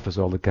himself as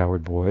all the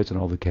cowherd boys and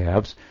all the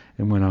calves,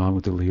 and went on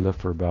with the Leela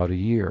for about a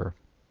year.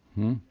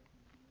 And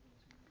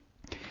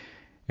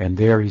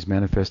there he's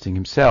manifesting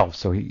himself,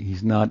 so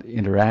he's not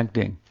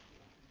interacting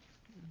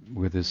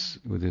with this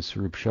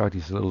Rupa Shakti.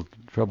 It's a little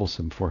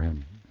troublesome for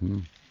him.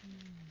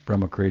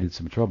 Brahma created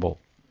some trouble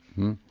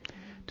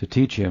to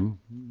teach him.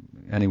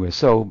 Anyway,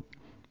 so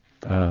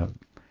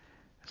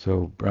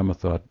Brahma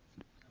thought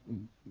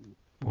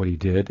what he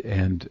did,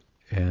 and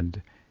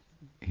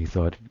he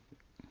thought,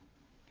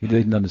 he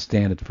didn't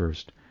understand at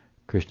first.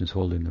 Krishna's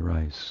holding the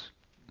rice.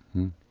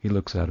 He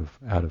looks out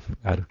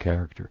of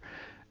character,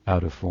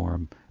 out of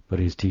form, but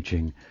he's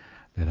teaching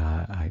that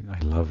I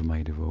love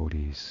my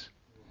devotees.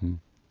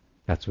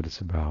 That's what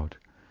it's about.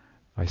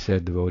 I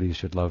said devotees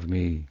should love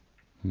me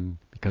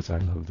because I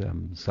love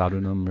them.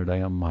 Sadhunam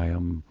hridayam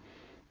mayam.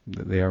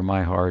 They are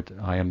my heart.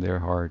 I am their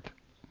heart.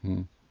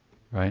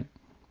 Right?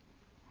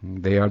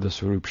 They are the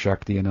Swarup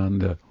Shakti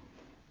Ananda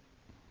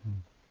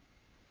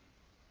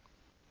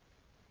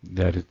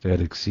that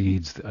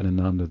exceeds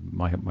Ananda,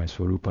 my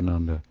Swarup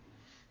Ananda.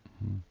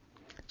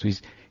 So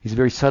he's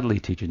very subtly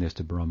teaching this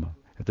to Brahma.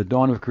 At the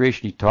dawn of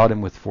creation, he taught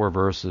him with 4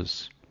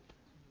 verses.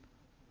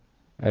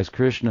 As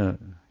Krishna,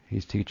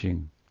 he's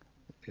teaching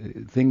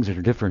things that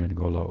are different in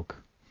Golok.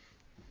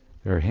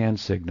 There are hand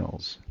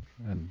signals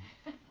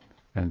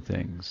and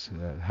things,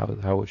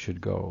 how it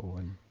should go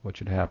and what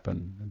should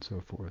happen and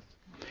so forth.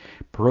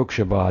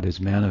 Parokshavad is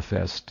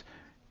manifest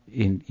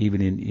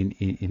even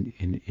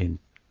in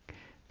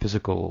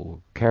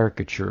physical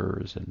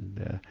caricatures,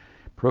 and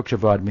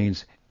Parokshavad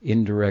means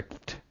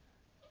indirect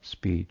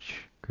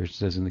speech. Krishna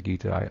says in the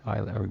Gita,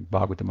 or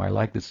Bhagavatam, I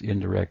like this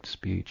indirect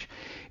speech.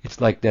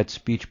 It's like that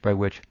speech by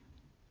which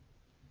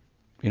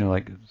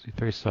like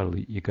very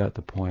subtly, you got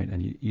the point,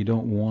 and you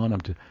don't want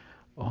them to,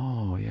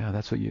 oh yeah,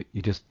 that's what you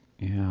just,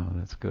 yeah,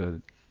 that's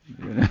good.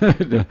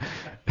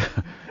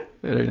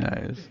 Very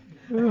nice.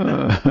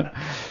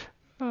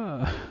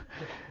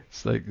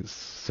 It's like,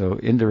 so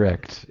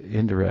indirect,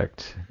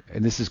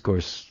 and this is, of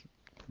course,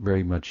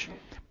 very much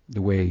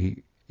the way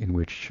in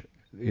which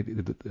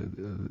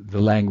the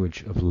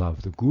language of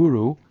love. The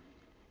guru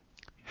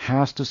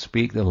has to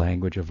speak the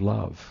language of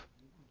love.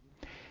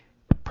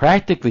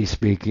 Practically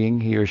speaking,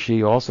 he or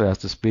she also has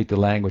to speak the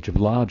language of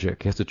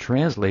logic. He has to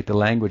translate the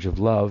language of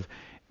love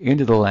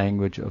into the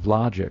language of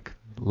logic.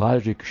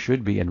 Logic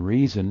should be, and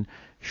reason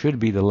should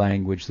be, the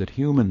language that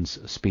humans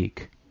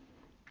speak.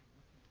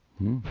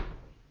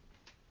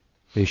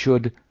 They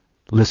should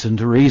listen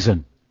to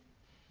reason.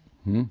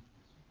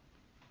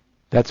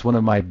 That's one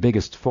of my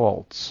biggest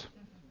faults.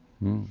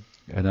 And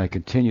I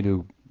continue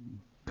to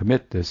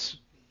commit this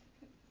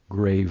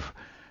grave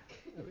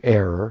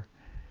error.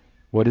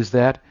 What is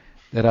that?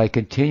 That I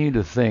continue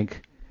to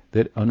think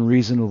that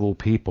unreasonable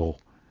people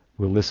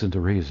will listen to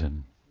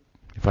reason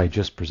if I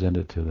just present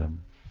it to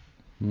them.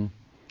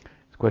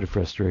 It's quite a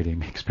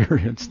frustrating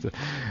experience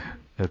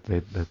that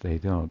they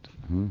don't.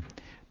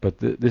 But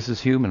this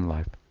is human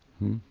life.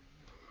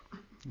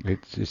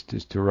 It's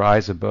just to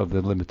rise above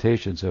the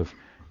limitations of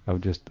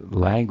just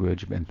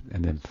language and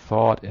then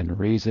thought and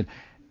reason.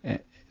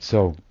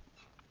 So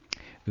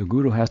the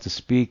Guru has to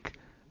speak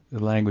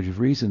the language of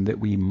reason that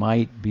we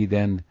might be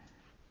then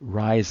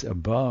rise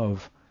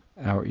above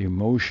our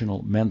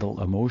emotional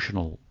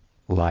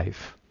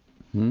life,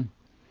 and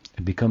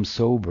become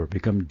sober,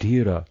 become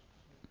dhira,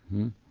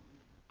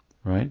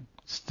 right?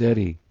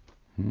 Steady,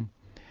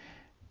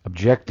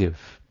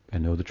 objective,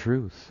 and know the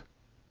truth.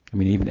 I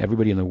mean, even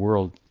everybody in the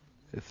world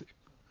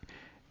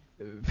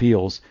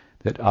feels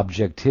that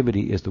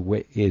objectivity is the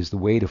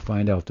way to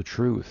find out the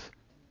truth.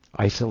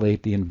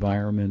 Isolate the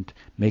environment,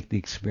 make the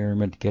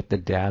experiment, get the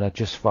data,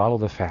 just follow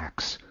the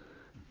facts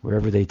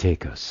wherever they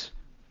take us.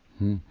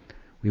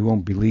 We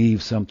won't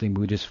believe something,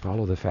 we just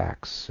follow the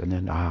facts, and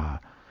then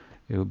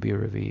it will be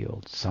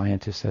revealed.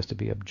 Scientist has to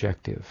be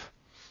objective.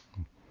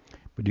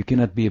 But you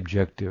cannot be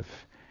objective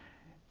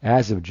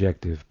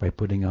by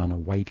putting on a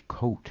white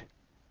coat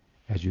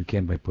as you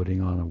can by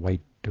putting on a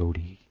white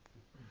dhoti.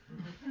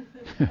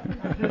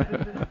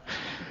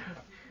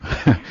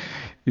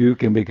 You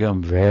can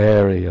become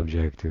very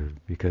objective,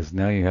 because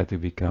now you have to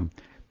become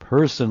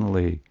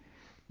personally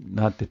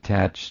not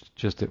detached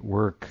just at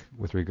work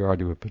with regard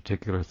to a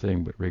particular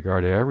thing, but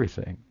regard to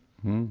everything.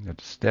 You have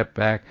to step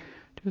back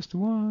just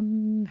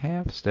one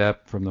half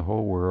step from the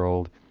whole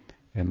world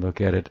and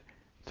look at it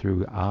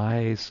through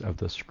eyes of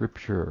the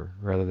scripture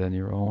rather than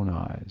your own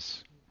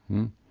eyes.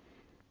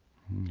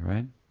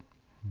 Right?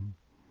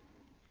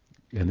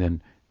 And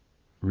then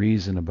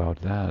reason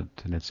about that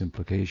and its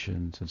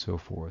implications and so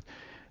forth.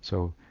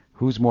 So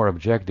who's more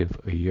objective,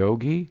 a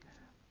yogi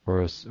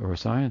or a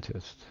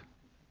scientist?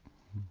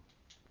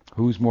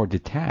 Who's more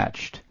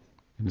detached?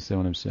 You understand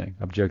what I'm saying?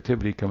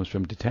 Objectivity comes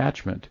from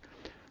detachment.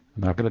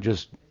 I'm not going to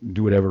just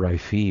do whatever I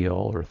feel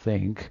or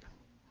think.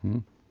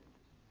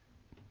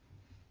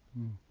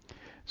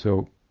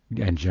 So,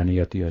 and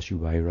janayati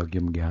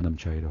ashuvairagyam jnanam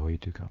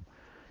chairahoitukam.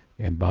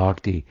 And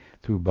bhakti,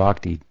 through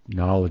bhakti,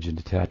 knowledge and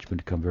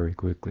detachment come very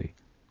quickly.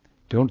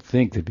 Don't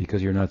think that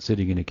because you're not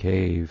sitting in a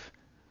cave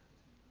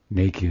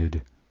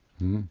naked,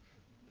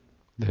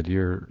 that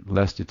you're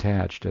less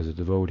detached as a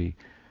devotee.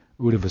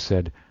 Uddhava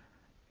said,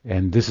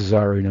 and this is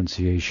our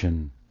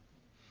renunciation.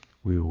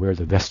 We will wear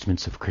the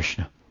vestments of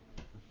Krishna.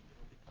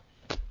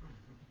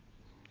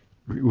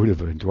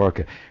 Uddhava in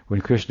Dwarka,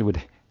 when Krishna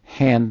would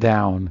hand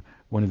down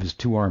one of his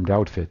two-armed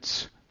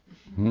outfits.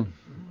 I'm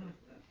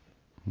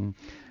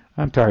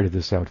tired of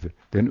this outfit.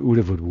 Then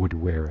Uddhava would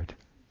wear it.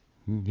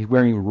 He's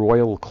wearing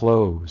royal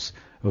clothes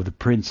of the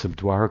Prince of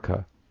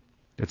Dwarka.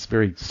 That's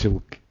very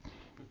silk,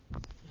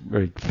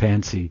 very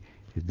fancy.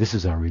 This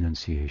is our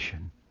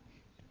renunciation.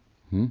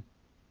 And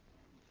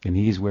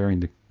he's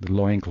wearing the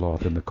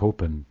loincloth and the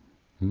kopan,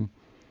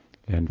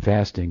 and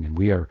fasting, and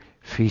we are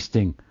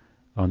feasting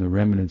on the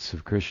remnants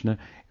of Krishna,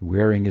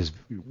 wearing his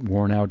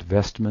worn-out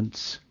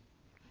vestments.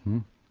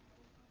 The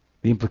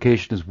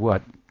implication is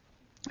what?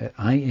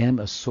 I am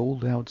a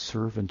sold-out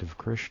servant of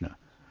Krishna.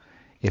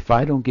 If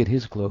I don't get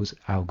his clothes,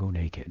 I'll go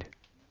naked.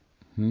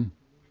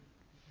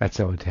 That's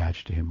how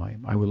attached to him I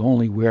am. I will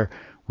only wear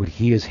what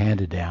he has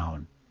handed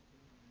down.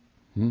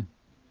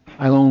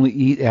 I'll only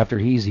eat after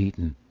he's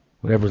eaten,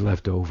 whatever's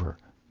left over.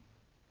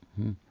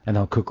 And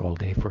I'll cook all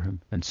day for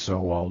him, and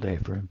sew all day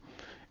for him,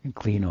 and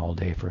clean all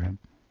day for him.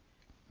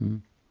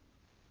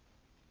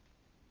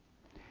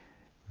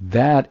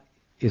 That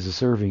is a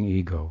serving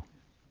ego.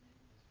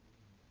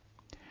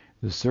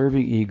 The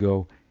serving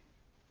ego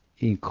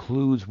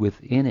includes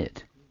within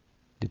it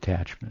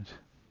detachment.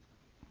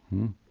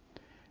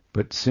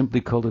 But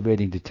simply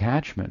cultivating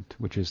detachment,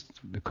 which is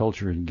the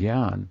culture in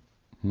Gyan,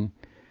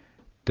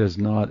 does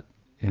not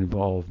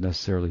involve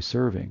necessarily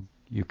serving.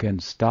 You can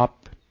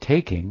stop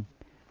taking,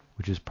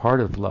 which is part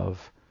of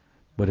love,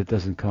 but it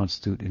doesn't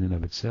constitute in and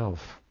of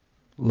itself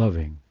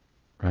loving,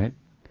 right?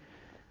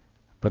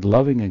 But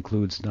loving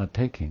includes not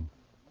taking.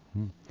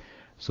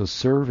 So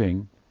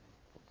serving,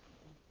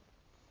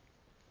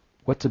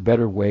 what's a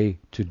better way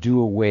to do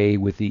away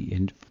with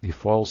the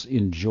false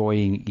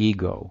enjoying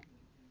ego,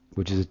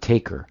 which is a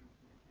taker?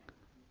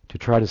 To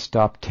try to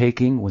stop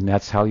taking when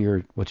that's how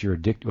what you're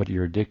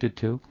addicted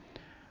to,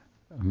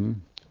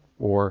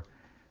 or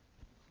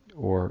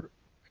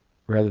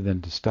rather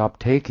than to stop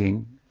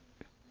taking,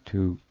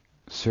 to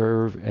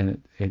serve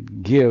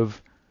and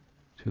give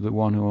to the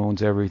one who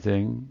owns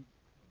everything.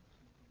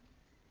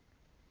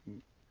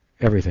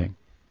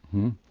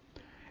 In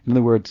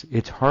other words,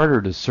 it's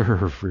harder to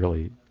serve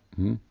really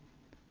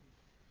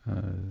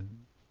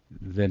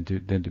than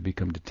to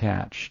become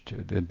detached,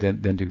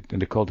 than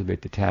to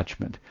cultivate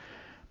detachment.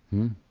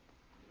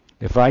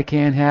 If I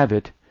can't have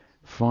it,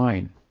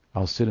 fine,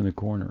 I'll sit in the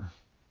corner.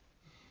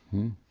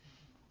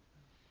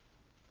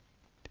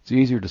 It's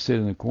easier to sit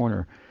in the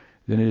corner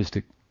than it is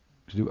to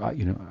do.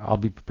 I'll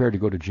be prepared to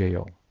go to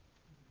jail.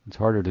 It's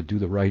harder to do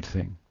the right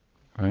thing,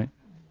 right?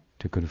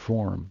 To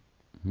conform.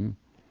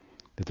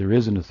 That there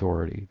is an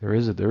authority, there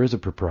is a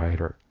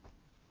proprietor,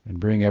 and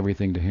bring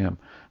everything to him.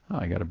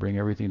 I got to bring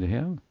everything to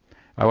him.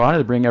 I wanted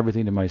to bring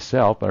everything to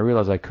myself, but I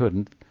realized I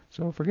couldn't,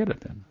 so forget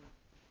it then.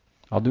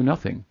 I'll do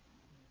nothing.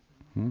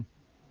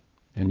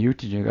 And you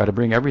got to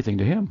bring everything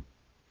to him.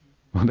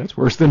 Well, that's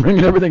worse than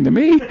bringing everything to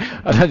me.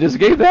 I just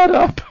gave that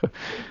up.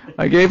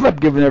 I gave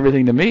up giving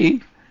everything to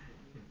me.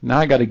 Now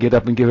I got to get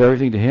up and give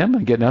everything to him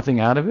and get nothing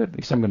out of it. At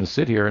least I'm going to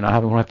sit here and I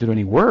won't have to do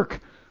any work.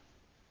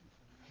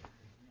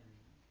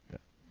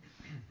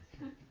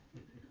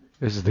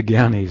 This is the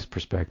Jnani's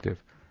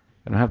perspective.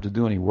 I don't have to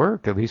do any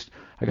work. At least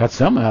I got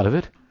some out of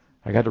it.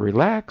 I got to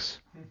relax.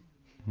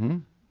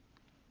 And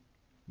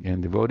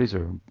devotees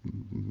are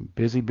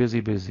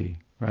busy,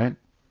 right?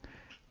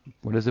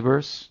 What is the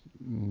verse?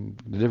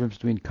 The difference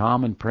between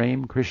Kam and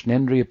Prem.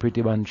 Krishnendriya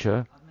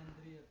Pritivancha.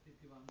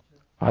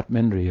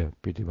 Atmendriya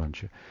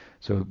Pritivancha.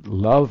 So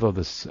love of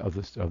the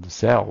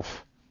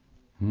self,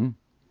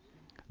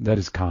 that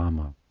is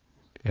Kama.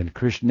 And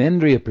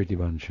Krishnendriya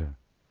Pritivancha.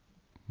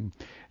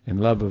 And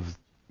love of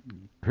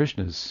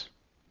Krishna's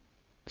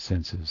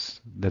senses,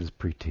 that is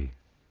Priti.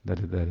 That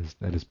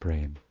is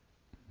Prem.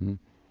 It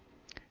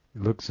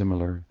looks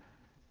similar.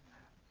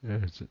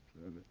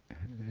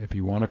 If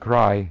you want to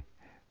cry,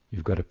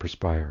 you've got to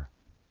perspire.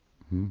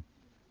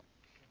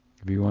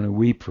 If you want to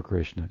weep for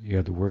Krishna, you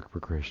have to work for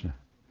Krishna.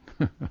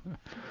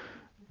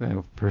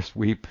 Then first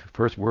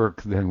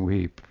work, then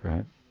weep,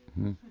 right?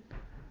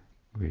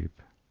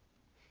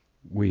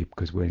 Weep,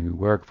 because when you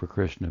work for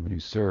Krishna, when you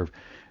serve,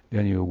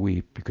 then you'll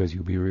weep because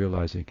you'll be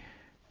realizing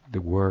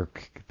the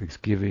work, the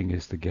giving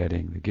is the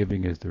getting, the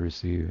giving is the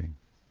receiving.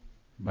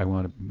 I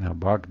want now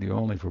bhakti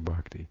only for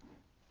bhakti.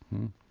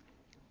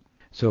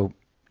 So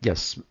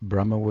yes,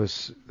 Brahma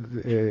was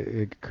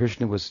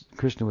Krishna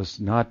was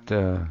not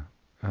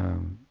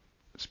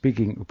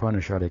speaking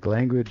Upanishadic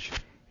language.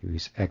 He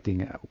was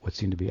acting what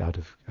seemed to be out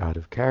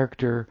of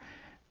character,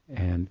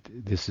 and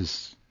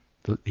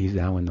he's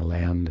now in the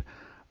land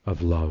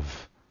of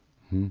love.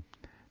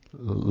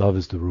 Love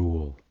is the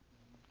rule.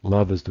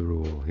 Love is the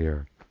rule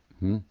here.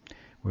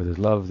 Where there's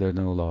love, there are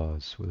no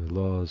laws. Where there's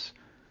laws,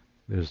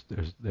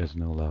 there's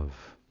no love.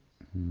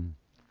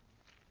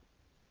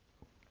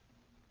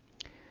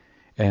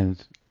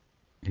 And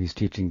he's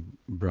teaching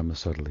Brahma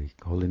subtly,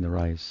 holding the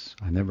rice.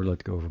 I never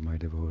let go of my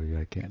devotee.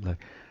 I can't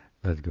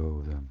let go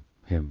of them,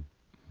 him,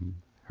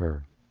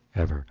 her,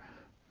 ever.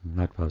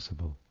 Not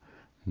possible.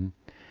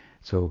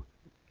 So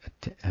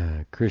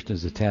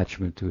Krishna's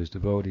attachment to his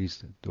devotees,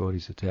 the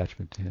devotees'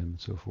 attachment to him, and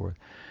so forth.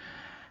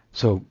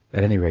 So,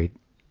 at any rate,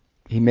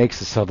 he makes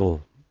a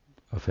subtle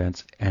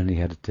offense, and he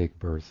had to take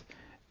birth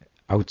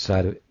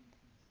outside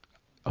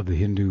of the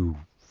Hindu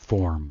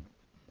form,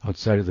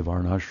 outside of the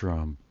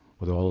Varnashram,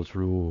 with all its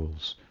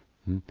rules.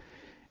 And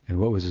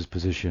what was his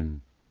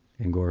position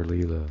in Gaur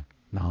Leela?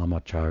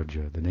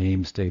 Namacharya. The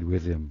name stayed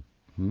with him.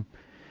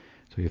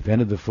 So he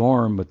offended the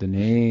form, but the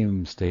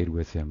name stayed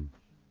with him,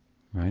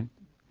 right?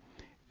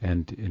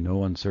 And in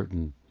no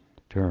uncertain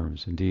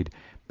terms. Indeed,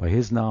 by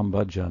his Nam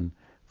Bhajan,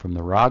 from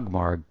the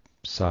Ragmarg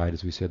side,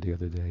 as we said the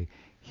other day,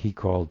 he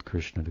called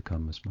Krishna to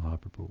come as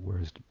Mahaprabhu,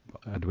 whereas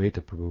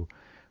Advaita Prabhu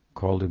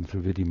called him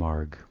through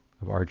Vidimarg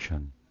of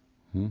Archan.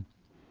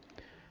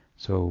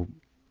 So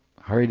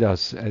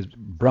Haridas, as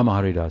Brahma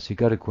Haridas, he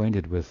got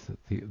acquainted with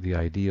the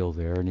ideal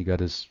there, and he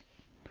got his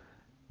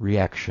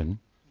reaction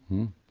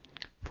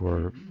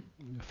for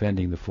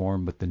offending the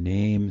form, but the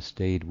name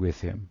stayed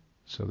with him.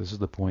 So this is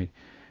the point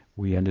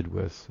we ended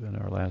with in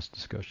our last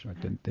discussion.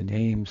 Right? The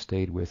name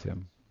stayed with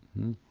him.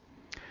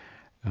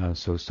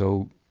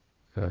 So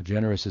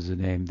generous is the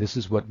name. This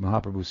is what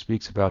Mahaprabhu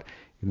speaks about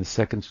in the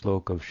second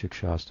sloka of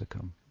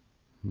Shikshastakam.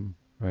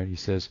 Right? He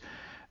says,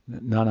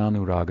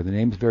 Nananuraga. The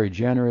name is very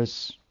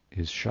generous.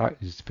 Is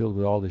filled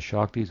with all the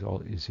shaktis, all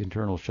his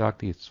internal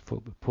shakti. It's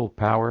full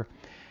power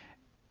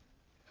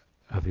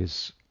of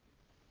his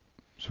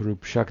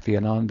Swarup Shakti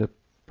Ananda,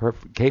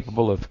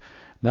 capable of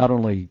not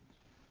only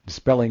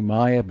dispelling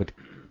Maya, but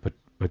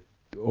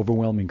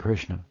overwhelming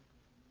Krishna.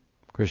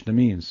 Krishna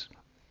means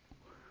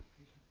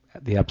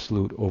the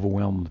Absolute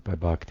overwhelmed by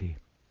bhakti.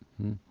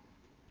 Hmm?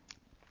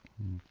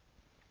 Hmm.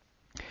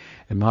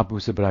 And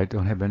Mahaprabhu said, but I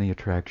don't have any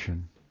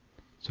attraction.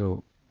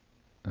 So,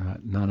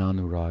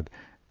 nananurag.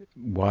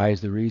 Why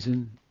is the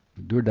reason?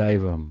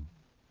 Durdaivam.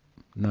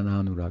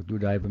 Nananurag.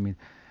 Durdaiva means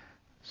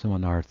some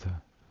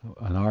anartha.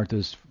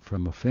 Anarthas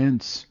from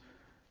offense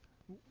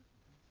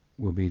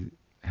will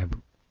have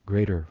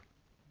greater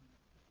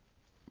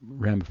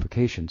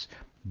ramifications.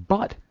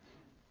 But,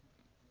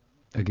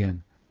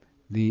 again,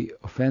 the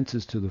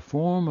offenses to the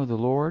form of the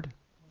Lord,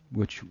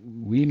 which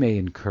we may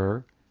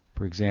incur,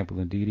 for example,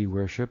 in deity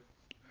worship,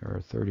 there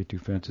are 32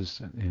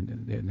 offenses,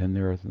 and then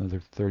there are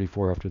another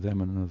 34 after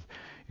them, and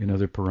in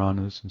other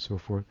Puranas and so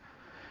forth.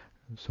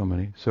 So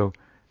many. So,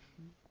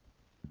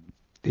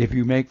 if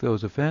you make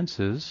those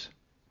offenses,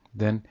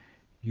 then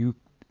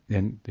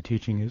the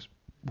teaching is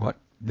what?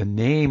 The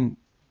name,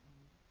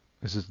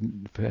 this is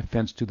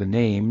offense to the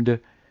named,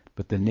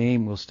 but the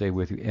name will stay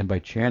with you. And by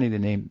chanting the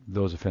name,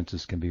 those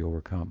offenses can be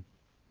overcome.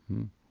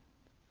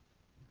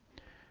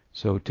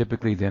 So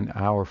typically then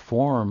our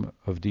form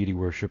of deity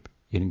worship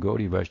in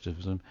Gaudiya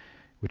Vaishnavism,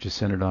 which is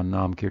centered on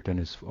Nam Kirtan,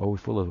 is always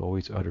full of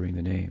always uttering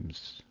the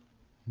names.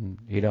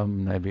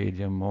 Idam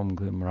Naivedyam Om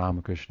Glim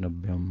Ramakrishna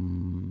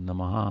Bhyam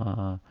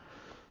Namaha,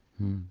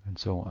 and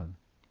so on,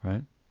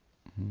 right?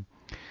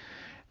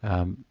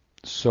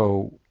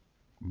 So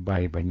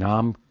by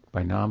Nam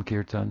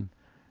Kirtan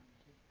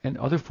and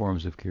other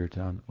forms of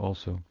Kirtan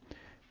also,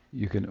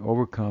 you can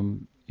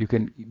overcome. You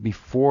can,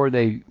 before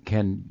they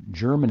can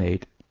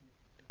germinate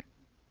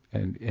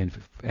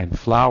and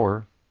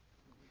flower,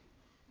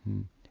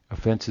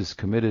 offenses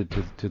committed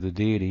to the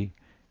deity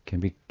can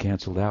be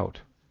cancelled out.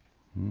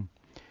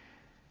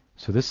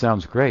 So this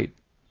sounds great.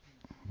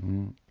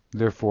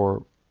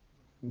 Therefore,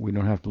 we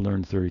don't have to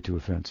learn 32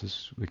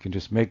 offenses. We can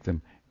just make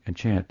them and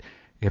chant.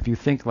 If you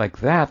think like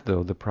that,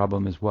 though, the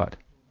problem is what?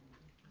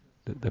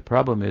 The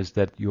problem is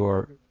that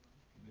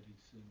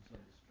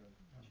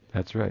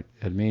that's right.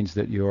 It means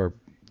that your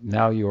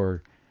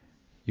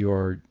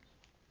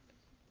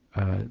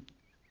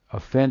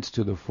offense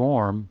to the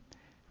form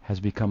has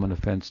become an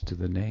offense to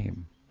the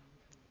name,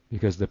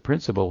 because the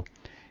principle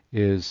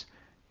is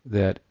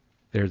that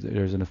there's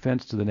an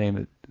offense to the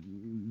name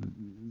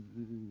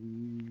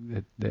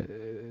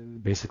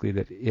that basically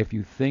that if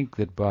you think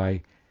that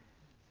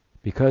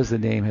because the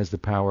name has the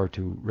power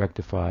to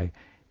rectify,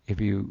 if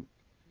you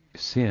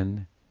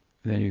sin,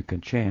 then you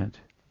can chant.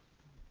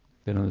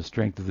 Then on the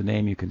strength of the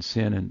name you can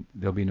sin and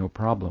there'll be no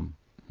problem.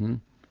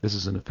 This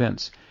is an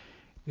offense.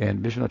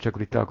 And Vishwanath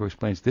Chakravarti Thakur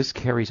explains this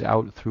carries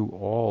out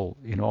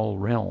in all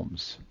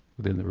realms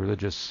within the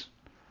religious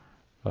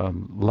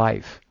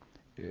life.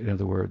 In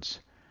other words,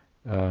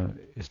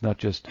 it's not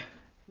just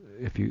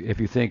if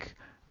you think,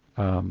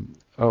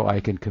 I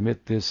can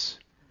commit this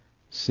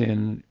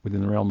sin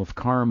within the realm of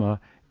karma,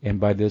 and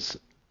by this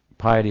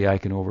piety I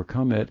can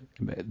overcome it,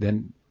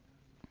 then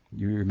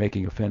you're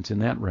making offense in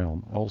that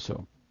realm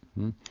also.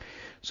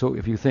 So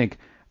if you think,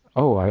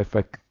 if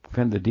I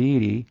offend the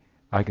deity,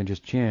 I can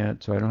just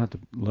chant, so I don't have to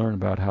learn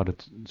about how to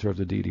serve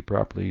the deity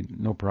properly,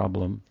 no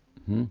problem,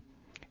 and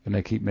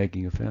I keep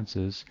making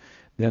offenses,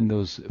 then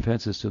those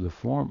offenses to the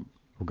form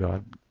of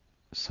God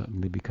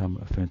suddenly become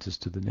offenses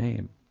to the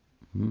name.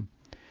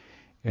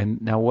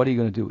 And now what are you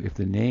going to do? If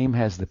the name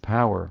has the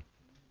power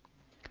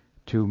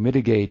to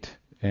mitigate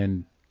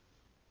and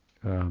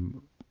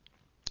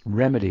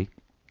remedy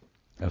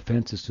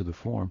offenses to the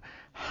form,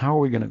 how are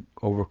we going to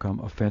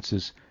overcome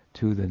offenses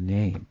to the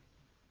name?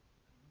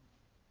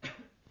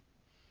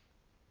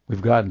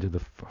 We've gotten to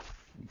the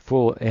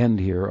full end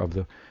here of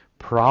the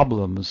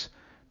problems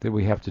that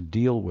we have to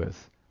deal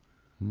with.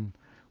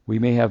 We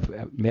may have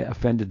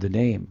offended the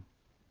name.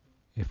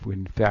 If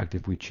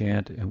we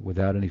chant and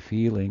without any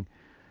feeling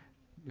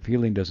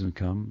doesn't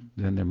come,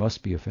 then there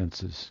must be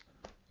offenses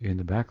in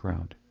the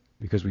background,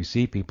 because we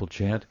see people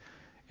chant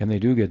and they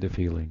do get the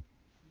feeling.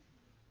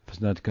 If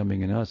it's not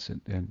coming in us,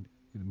 then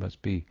it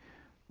must be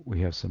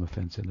we have some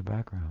offense in the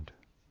background.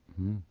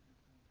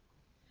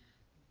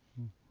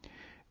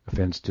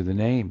 Offense to the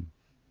name.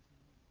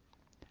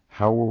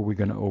 How are we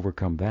going to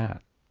overcome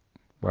that?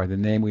 By the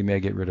name we may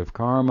get rid of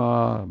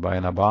karma. By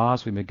an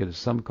abbas we may get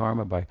some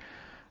karma. By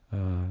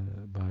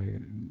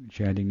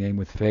chanting name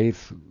with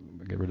faith,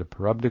 we get rid of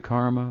parabdha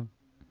karma.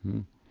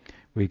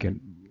 We can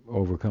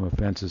overcome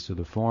offenses to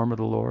the form of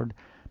the Lord.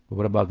 But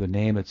what about the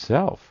name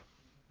itself?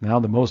 Now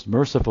the most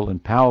merciful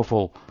and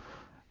powerful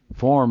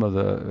form of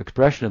the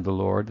expression of the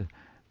Lord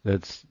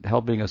that's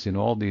helping us in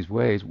all these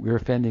ways, we're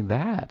offending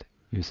that.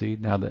 You see,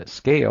 now the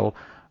scale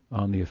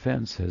on the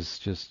offense has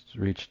just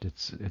reached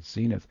its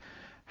zenith.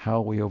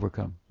 How we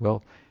overcome?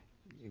 Well,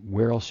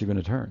 where else are you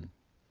going to turn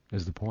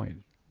is the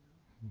point.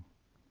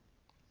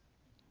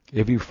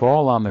 If you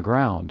fall on the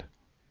ground,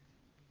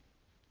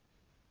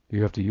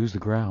 you have to use the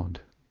ground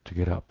to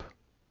get up.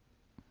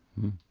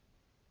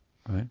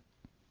 Right?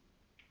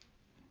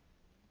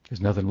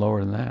 There's nothing lower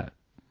than that.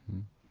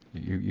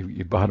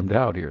 You bottomed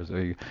out here.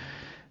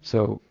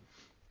 So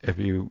if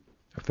you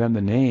offend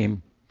the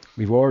name,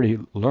 we've already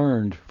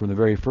learned from the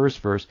very first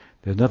verse,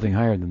 there's nothing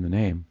higher than the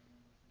name.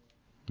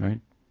 right?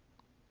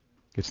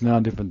 It's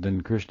not different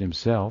than Krishna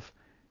himself,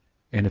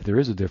 and if there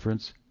is a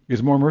difference,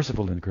 he's more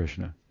merciful than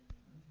Krishna.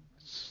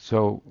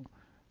 So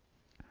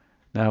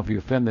now if you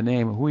offend the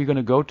name, who are you going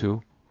to go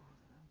to?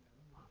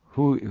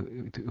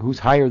 Who's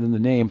higher than the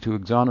name to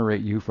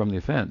exonerate you from the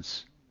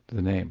offense to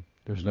the name?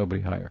 There's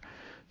nobody higher.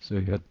 So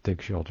you have to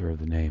take shelter of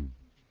the name.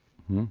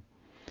 And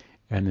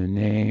the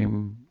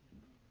name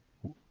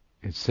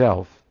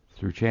itself,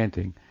 through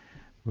chanting,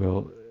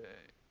 will,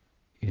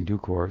 in due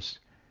course,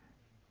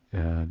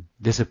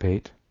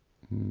 dissipate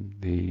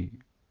the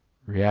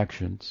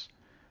reactions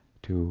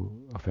to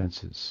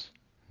offenses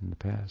in the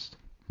past.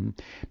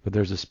 But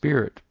there's a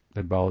spirit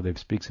that Baladev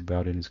speaks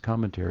about in his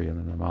commentary on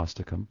the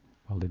Namastakam,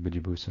 Baladev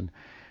Vijayabhusan,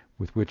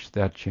 with which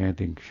that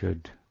chanting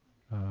should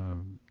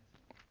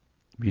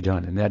be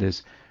done. And that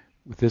is,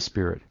 with this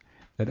spirit,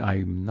 that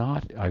I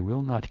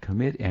will not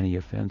commit any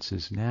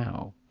offenses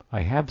now.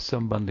 I have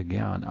Sambandha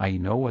Gyan. I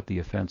know what the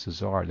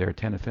offenses are. There are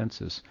 10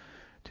 offenses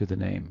to the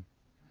name.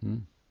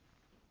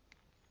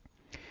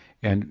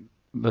 And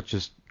let's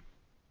just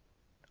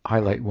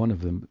highlight one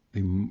of them,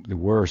 the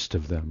worst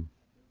of them,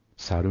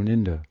 sadhu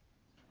ninda,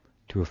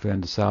 to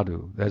offend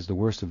sadhu. That's the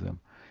worst of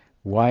them.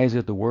 Why is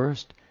it the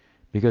worst?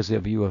 Because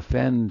if you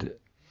offend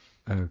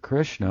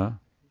Krishna,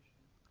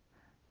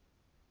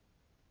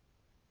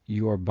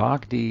 your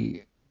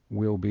bhakti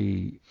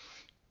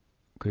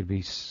could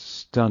be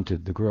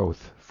stunted, the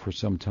growth, for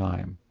some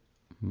time,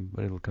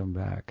 but it'll come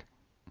back.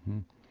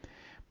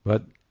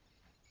 But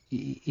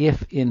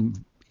if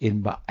in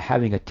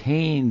having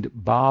attained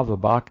bhava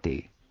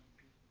bhakti,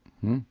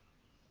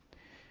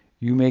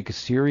 you make a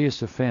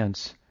serious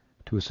offense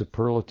to a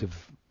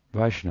superlative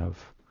Vaishnav,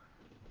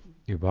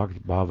 your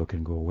bhava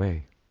can go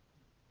away.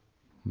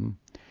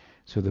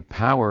 So the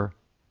power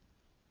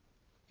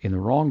in the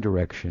wrong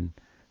direction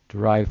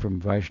derived from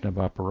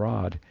Vaishnava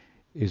aparad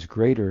is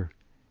greater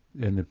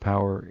than the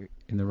power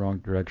in the wrong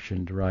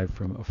direction derived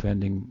from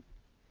offending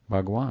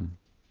Bhagwan.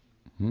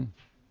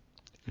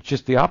 It's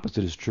just the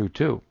opposite is true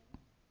too,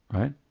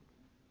 right?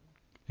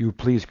 You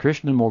please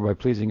Krishna more by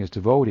pleasing his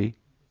devotee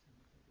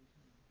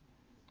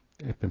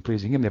than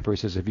pleasing him. Therefore he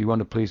says, if you want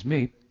to please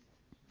me,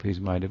 please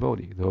my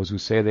devotee. Those who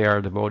say they are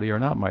a devotee are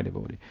not my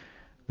devotee.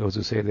 Those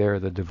who say they are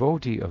the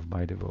devotee of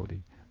my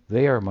devotee,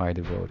 they are my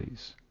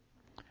devotees.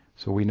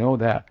 So we know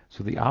that.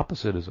 So the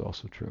opposite is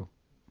also true.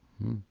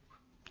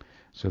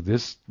 So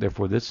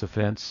therefore this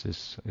offense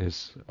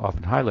is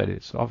often highlighted.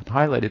 It's often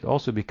highlighted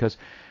also because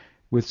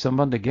with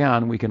Sambandha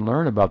Gyan we can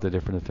learn about the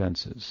different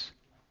offenses.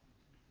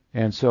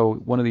 And so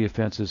one of the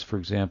offenses, for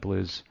example,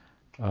 is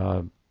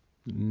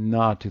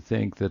not to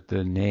think that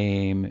the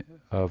name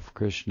of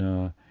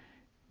Krishna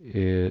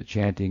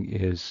chanting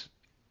is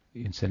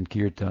in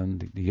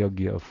Sankirtan, the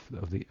yogya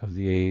of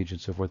the age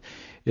and so forth,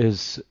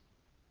 is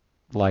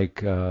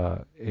like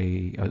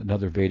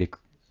another Vedic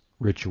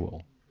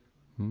ritual.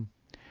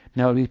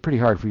 Now it'd be pretty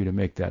hard for you to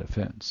make that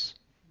offense,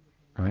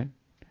 right?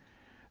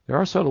 There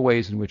are subtle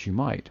ways in which you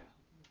might.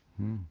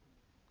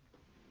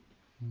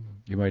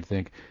 You might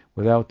think,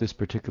 without this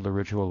particular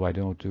ritual, I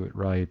don't do it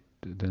right,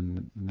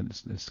 then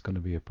it's going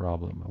to be a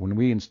problem. When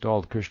we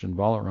installed Krishna and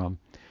Balaram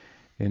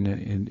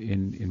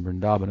in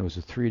Vrindavan, it was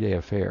a 3-day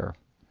affair.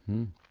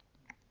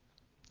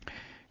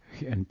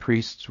 And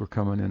priests were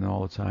coming in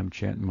all the time,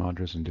 chanting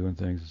mantras and doing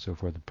things and so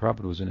forth. The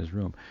Prabhupada was in his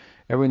room.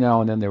 Every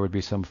now and then there would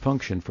be some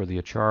function for the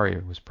acharya.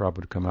 It was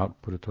Prabhupada to come out,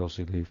 put a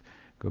tulsi leaf,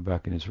 go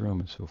back in his room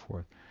and so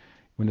forth.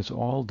 When it's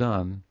all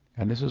done,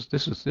 and this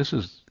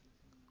is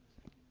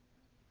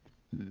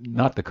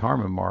not the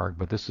karma marg,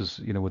 but this is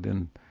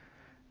within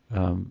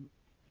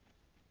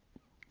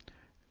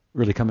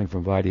really coming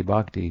from Vaidhi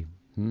Bhakti.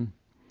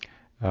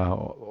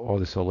 All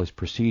these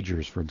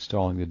procedures for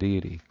installing the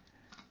deity.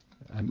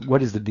 And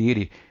what is the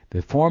deity?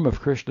 The form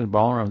of Krishna and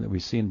Balaram that we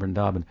see in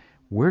Vrindavan,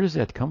 where does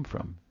that come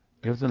from?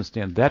 You have to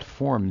understand, that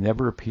form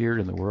never appeared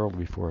in the world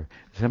before.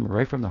 It's coming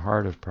right from the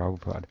heart of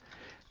Prabhupada.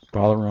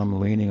 Balaram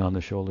leaning on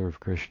the shoulder of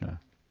Krishna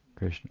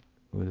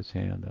with his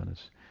hand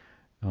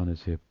on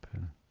his hip,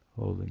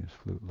 holding his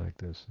flute like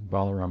this. And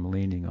Balaram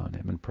leaning on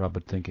him, and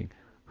Prabhupada thinking,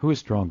 who is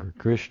stronger,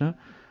 Krishna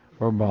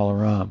or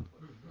Balaram?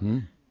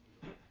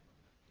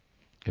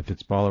 If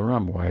it's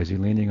Balaram, why is he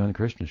leaning on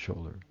Krishna's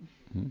shoulder?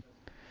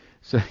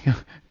 So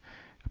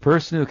a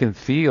person who can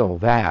feel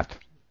that,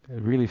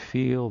 really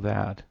feel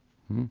that,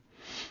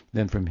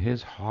 then from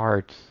his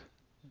heart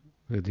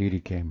the deity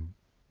came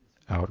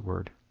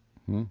outward.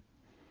 And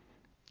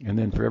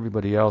then for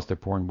everybody else, they're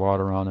pouring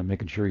water on him,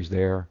 making sure he's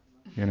there.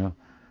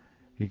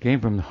 He came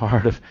from the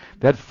heart of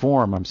that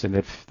form. I'm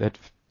saying that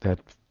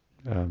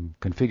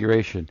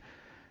configuration.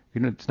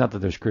 It's not that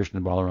there's Krishna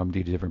and Balaram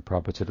deity different.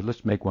 Prabhupada said,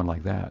 let's make one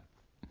like that.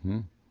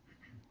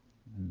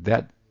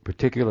 That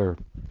particular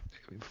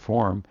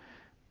form,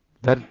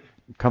 that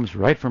comes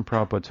right from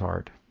Prabhupada's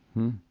heart.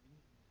 And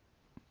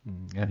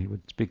he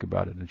would speak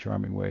about it in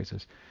charming ways,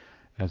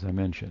 as I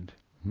mentioned.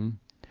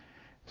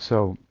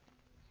 So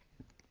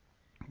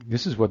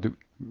this is what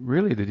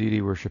really the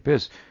deity worship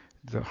is.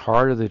 The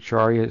heart of the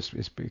acharya is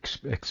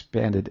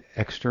expanded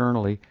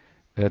externally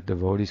that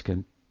devotees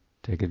can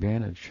take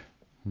advantage.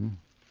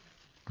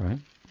 right?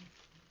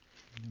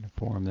 In a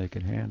form they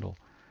can handle.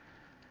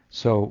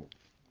 So,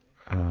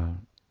 what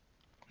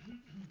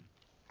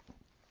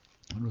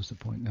was the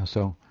point now?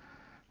 So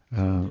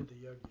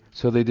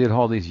they did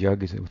all these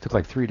yagis. It took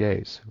like 3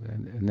 days,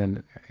 and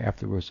then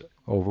after it was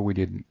over, we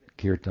did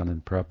kirtan,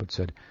 and Prabhupada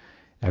said,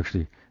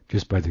 actually,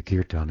 just by the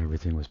kirtan,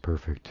 everything was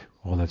perfect.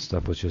 All that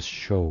stuff was just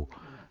show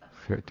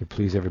to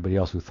please everybody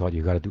else who thought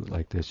you got to do it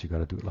like this, you got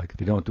to do it like. If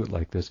you don't do it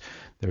like this,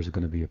 there's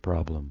going to be a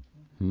problem.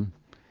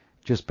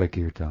 Just by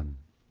kirtan,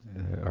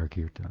 our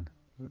kirtan.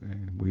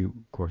 And we, of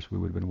course, we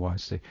would have been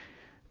wise to say,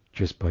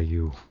 just by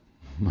you,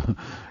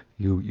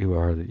 you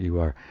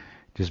are.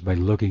 Just by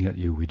looking at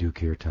you, we do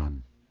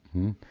kirtan.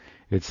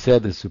 It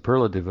said the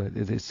superlative.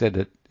 It said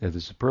that the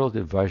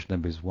superlative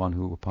Vaishnava is one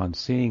who, upon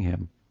seeing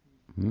him,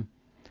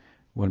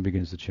 one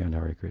begins to chant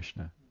Hare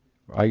Krishna.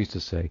 I used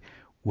to say,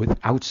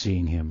 without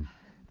seeing him,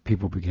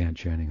 people began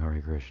chanting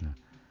Hare Krishna.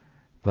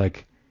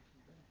 Like,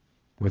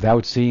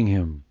 without seeing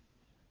him,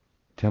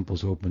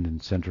 temples opened in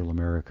Central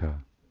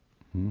America.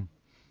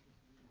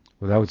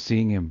 Without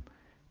seeing him,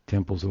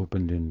 temples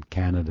opened in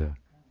Canada.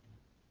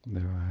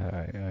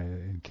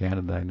 In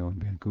Canada, I know in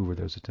Vancouver,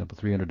 there's a temple.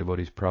 300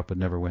 devotees. Prabhupada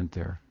never went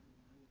there.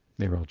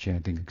 They were all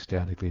chanting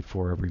ecstatically at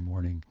 4 every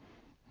morning.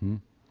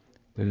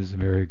 That is a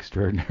very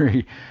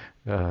extraordinary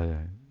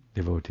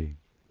devotee.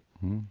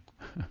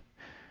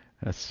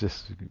 That's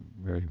just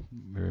very,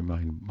 very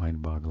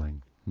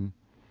mind-boggling.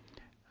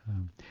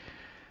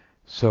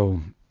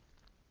 So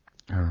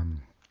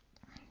and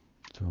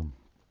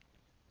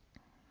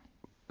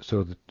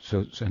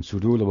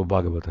Sudulabha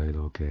Bhagavata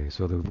Loke.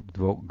 So the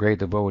great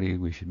devotee,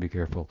 we should be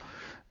careful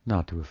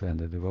not to offend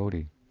the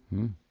devotee,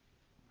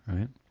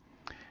 right?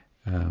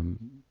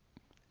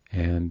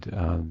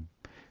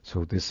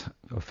 So this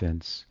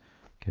offense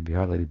can be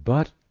highlighted.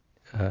 But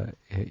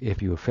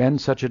if you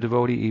offend such a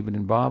devotee, even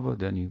in bhava,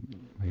 then you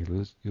may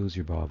lose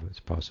your bhava. It's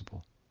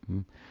possible.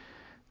 In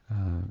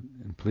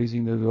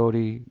pleasing the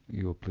devotee,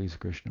 you will please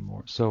Krishna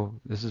more. So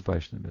this is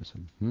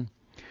Vaishnavism.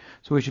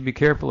 So we should be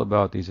careful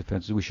about these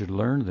offenses. We should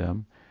learn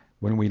them.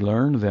 When we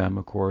learn them,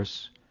 of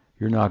course,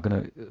 you're not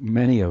going to,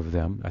 many of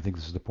them, I think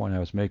this is the point I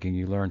was making,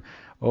 you learn,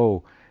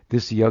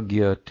 this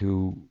yagya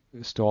to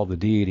install the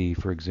deity,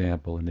 for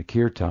example, in the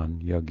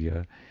kirtan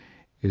yagya,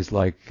 is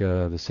like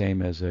the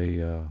same as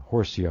a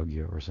horse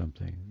yagya or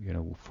something,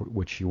 for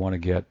which you want to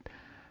get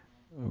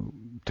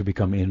to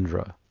become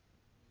Indra.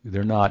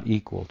 They're not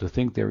equal. To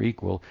think they're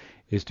equal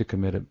is to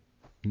commit a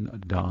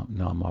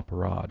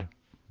namaparad.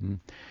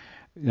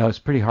 Now it's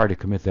pretty hard to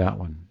commit that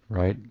one,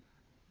 right?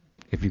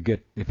 If you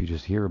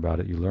just hear about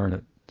it, you learn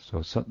it.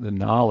 So the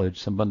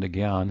knowledge, sambandha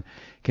gyan,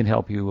 can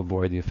help you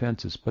avoid the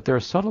offenses. But there are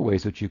subtle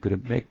ways that you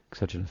could make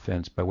such an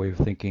offense by way of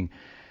thinking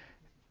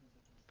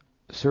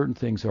certain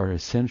things are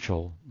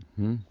essential,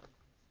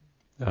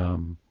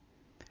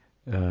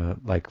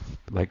 like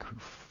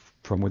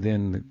from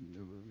within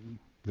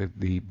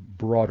the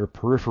broader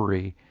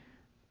periphery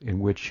in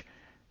which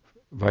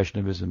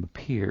Vaishnavism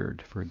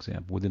appeared, for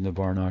example, within the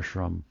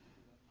Varnashram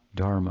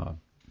Dharma.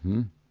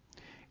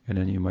 And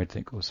then you might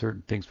think,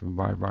 certain things from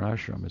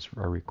Varnashram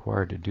are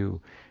required to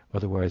do,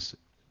 otherwise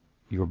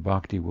your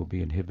bhakti will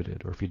be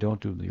inhibited, or if you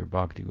don't do them, your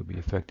bhakti will be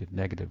affected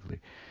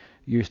negatively.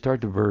 You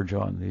start to verge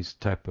on these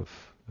type of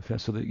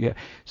offenses.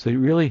 So you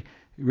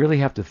really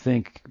have to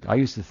think. I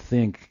used to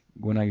think,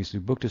 when I used to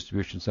do book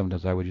distribution,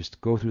 sometimes I would just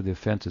go through the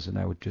offenses and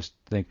I would just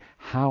think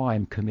how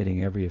I'm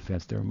committing every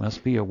offense. There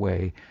must be a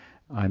way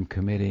I'm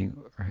committing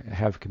or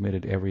have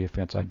committed every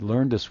offense. I'd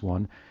learned this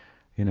one,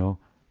 and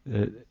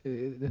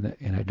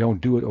I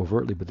don't do it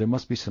overtly, but there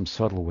must be some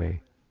subtle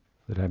way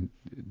that I'm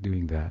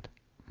doing that.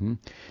 So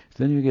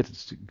then you get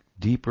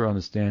deeper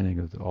understanding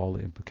of all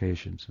the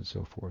implications and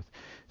so forth.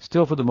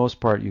 Still, for the most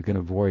part, you can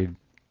avoid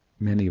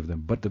many of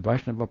them. But the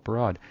Vaishnava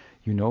Parad,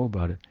 you know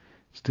about it.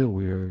 Still,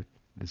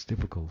 it's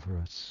difficult for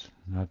us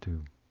not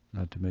to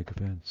make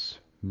offense.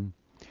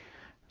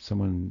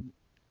 Someone,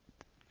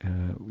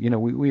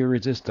 we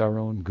resist our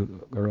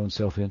own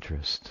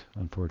self-interest.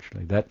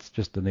 Unfortunately, that's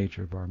just the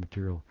nature of our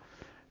material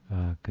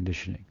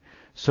conditioning.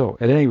 So,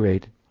 at any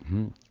rate,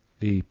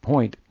 the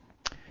point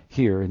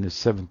here in the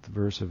 7th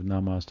verse of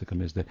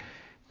Namastakam is that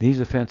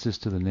these offenses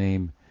to the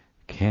name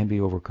can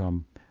be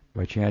overcome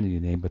by chanting the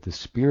name, but the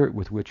spirit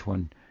with which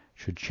one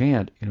should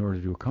chant in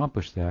order to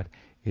accomplish that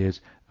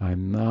is,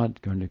 I'm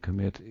not going to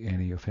commit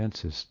any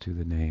offenses to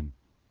the name.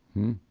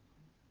 In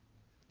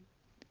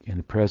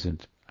the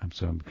present, I'm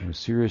going to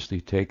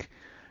seriously chant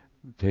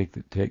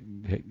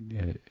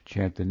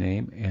the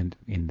name, and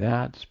in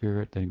that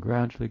spirit, then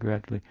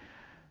gradually,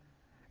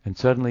 and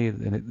suddenly,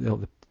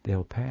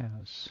 they'll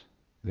pass.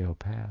 They'll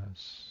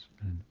pass,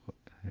 and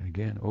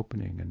again,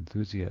 opening,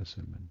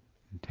 enthusiasm,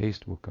 and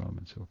taste will come,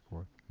 and so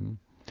forth.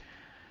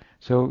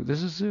 So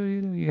this is,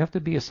 you have to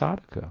be a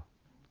sadhaka.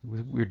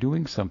 We're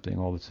doing something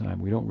all the time.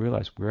 We don't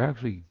realize we're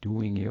actually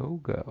doing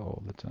yoga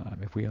all the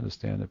time if we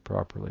understand it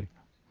properly.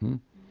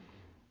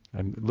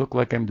 I look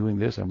like I'm doing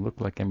this, I look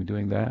like I'm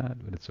doing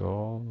that, but it's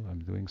all, I'm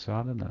doing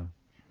sadhana.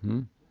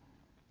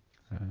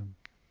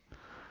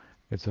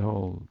 It's a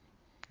whole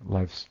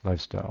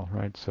lifestyle,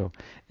 right? So,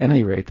 at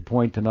any rate, the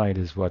point tonight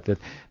is what that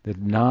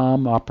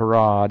Nam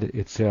aparad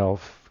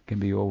itself can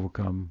be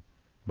overcome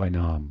by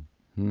Nam.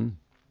 And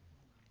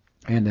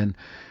then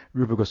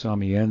Rupa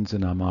Goswami ends the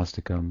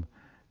Namastakam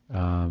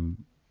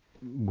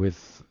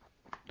with,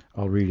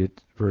 I'll read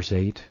it, verse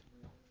 8.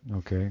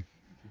 Okay.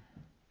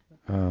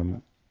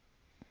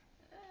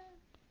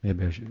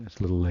 Maybe I should. It's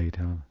a little late,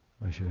 huh?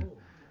 I should.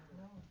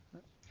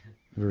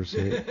 Verse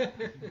 8. Yeah,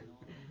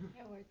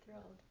 we're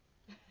thrilled.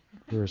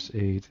 Verse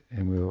 8,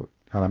 and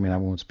I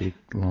won't speak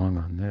long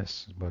on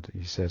this, but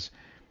he says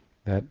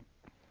that,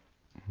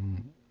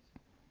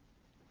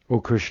 O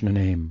Krishna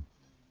name,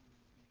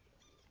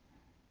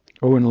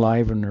 O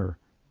enlivener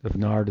of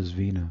Narda's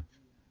Veena,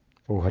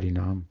 O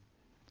Harinam,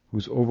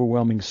 whose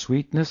overwhelming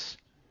sweetness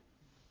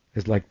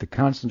is like the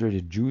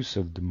concentrated juice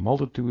of the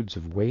multitudes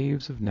of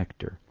waves of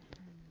nectar,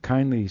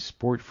 kindly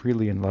sport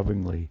freely and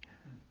lovingly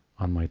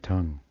on my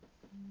tongue.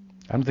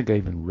 I don't think I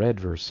even read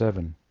verse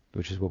 7,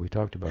 which is what we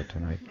talked about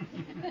tonight.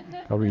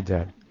 I'll read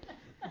that.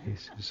 He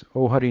says,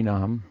 O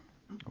Harinam,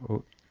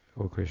 O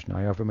Krishna,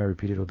 I offer my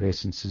repeated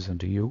obeisances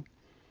unto you,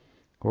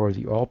 or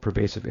the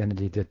all-pervasive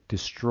entity that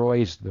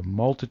destroys the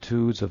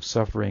multitudes of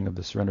suffering of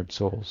the surrendered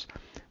souls.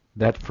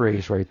 That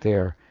phrase right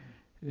there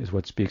is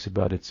what speaks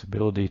about its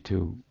ability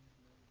to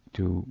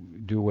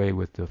do away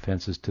with the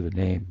offenses to the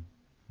name,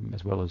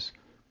 as well as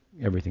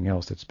everything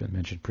else that's been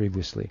mentioned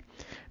previously.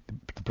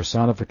 The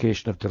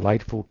personification of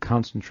delightful,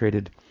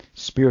 concentrated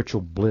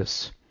spiritual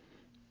bliss,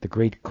 the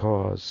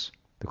cause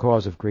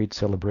of great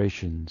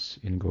celebrations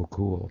in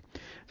Gokul.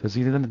 So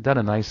he's done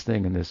a nice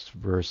thing in this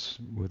verse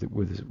with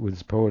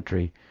his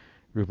poetry,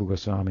 Rupa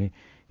Goswami.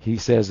 He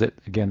says that,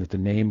 again, that the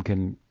name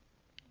can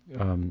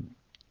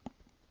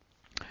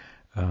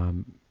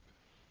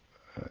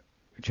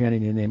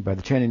chanting the name, by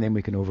the chanting the name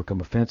we can overcome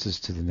offenses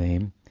to the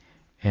name,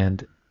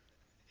 and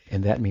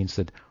that means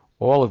that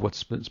all of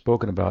what's been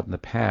spoken about in the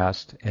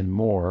past and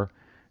more,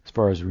 as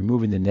far as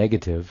removing the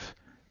negative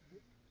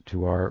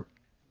to our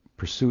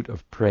pursuit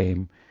of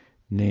prem,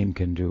 name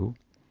can do.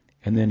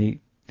 And then he's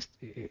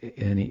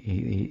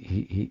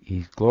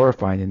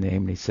glorifying the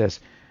name, and he says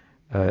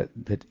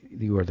that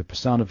you are the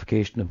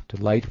personification of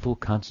delightful,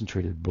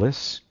 concentrated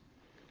bliss,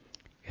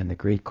 and the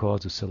great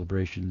cause of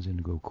celebrations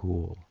in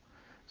Gokul.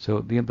 So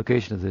the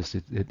implication of this,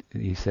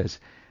 he says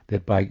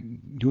that by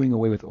doing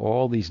away with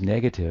all these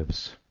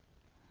negatives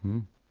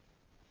in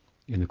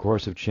the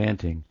course of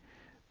chanting,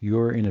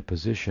 you're in a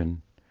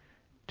position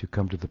to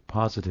come to the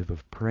positive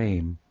of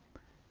prem.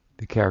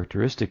 The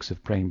characteristics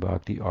of prem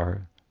bhakti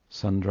are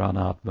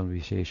Sandranatma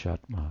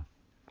Visheshatma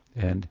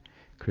and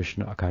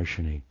Krishna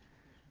Akarshani.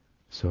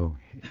 So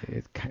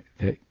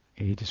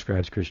he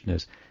describes Krishna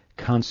as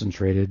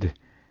concentrated,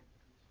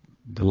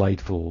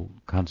 delightful,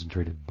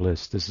 concentrated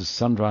bliss. This is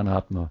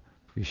Sandranatma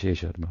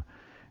Visheshatma.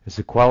 It's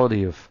the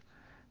quality of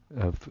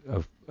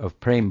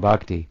prem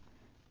bhakti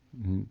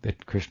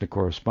that Krishna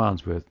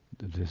corresponds with.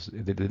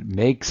 That it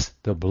makes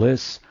the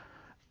bliss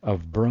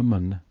of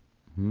Brahman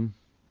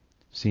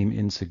seem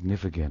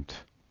insignificant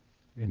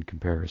in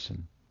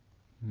comparison.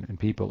 And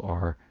people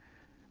are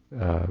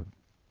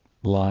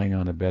lying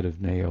on a bed of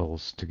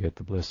nails to get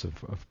the bliss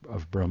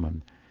of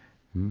Brahman.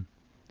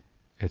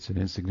 It's an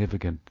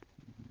insignificant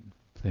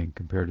thing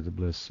compared to the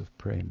bliss of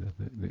prem.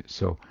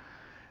 So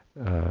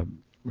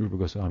Rupa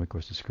Goswami, of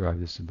course, described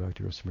this in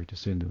Bhakti Rasamrita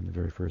Sindhu in the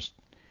very first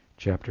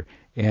chapter.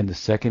 And the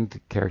second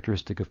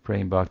characteristic of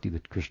prem bhakti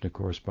that Krishna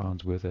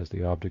corresponds with as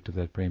the object of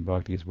that prem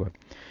bhakti is what?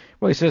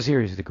 Well, he says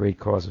here, he's the great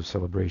cause of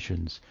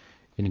celebrations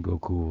in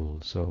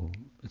Gokul. So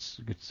it's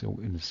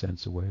in a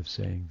sense a way of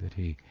saying that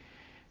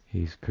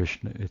he's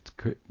Krishna.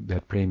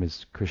 That prem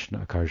is Krishna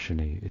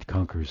Akarshani. It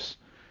conquers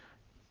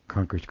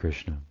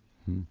Krishna,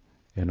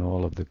 and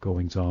all of the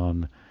goings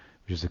on,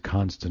 which is a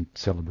constant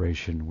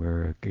celebration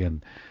where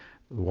again,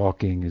 the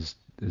walking is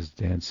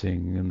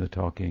dancing, and the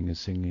talking is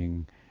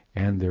singing,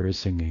 and there is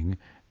singing,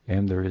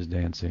 and there is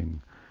dancing,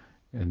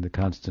 and the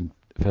constant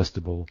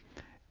festival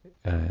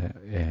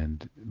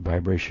and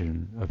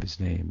vibration of his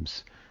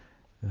names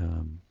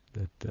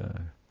that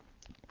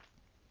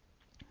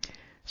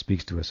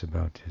speaks to us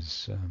about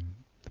his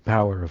the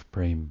power of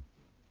prem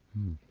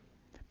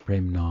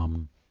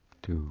nam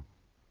to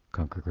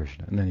conquer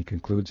Krishna. And then he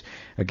concludes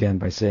again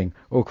by saying,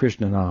 "O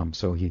Krishna Nam."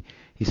 So he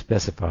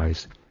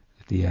specifies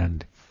at the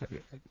end,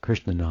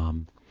 Krishna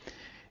Nam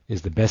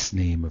is the best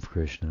name of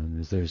Krishna,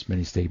 and there's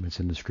many statements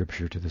in the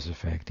scripture to this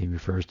effect. He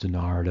refers to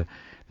Narada.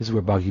 This is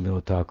where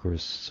Bhaktivinoda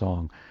Thakur's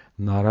song,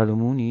 Narada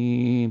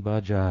Muni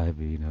Bhajai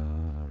Vina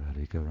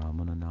Radhika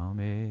Ramana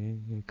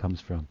Name,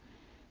 comes from.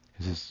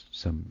 This is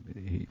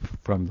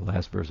from the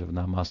last verse of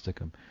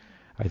Namastakam.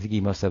 I think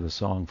he must have a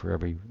song for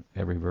every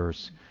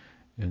verse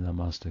in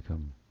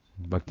Namastakam.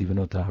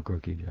 Bhaktivinoda Thakur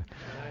ki jai.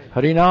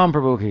 Harinam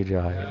Prabhu ki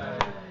jai.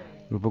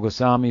 Rupa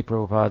Goswami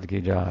Prabhupada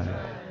ki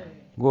jai.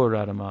 Gaur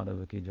Radha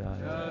Madhava ki jai.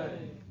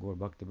 Gaur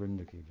Bhakta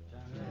Vrinda ki jai.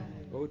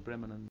 Gaur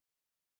Premanand.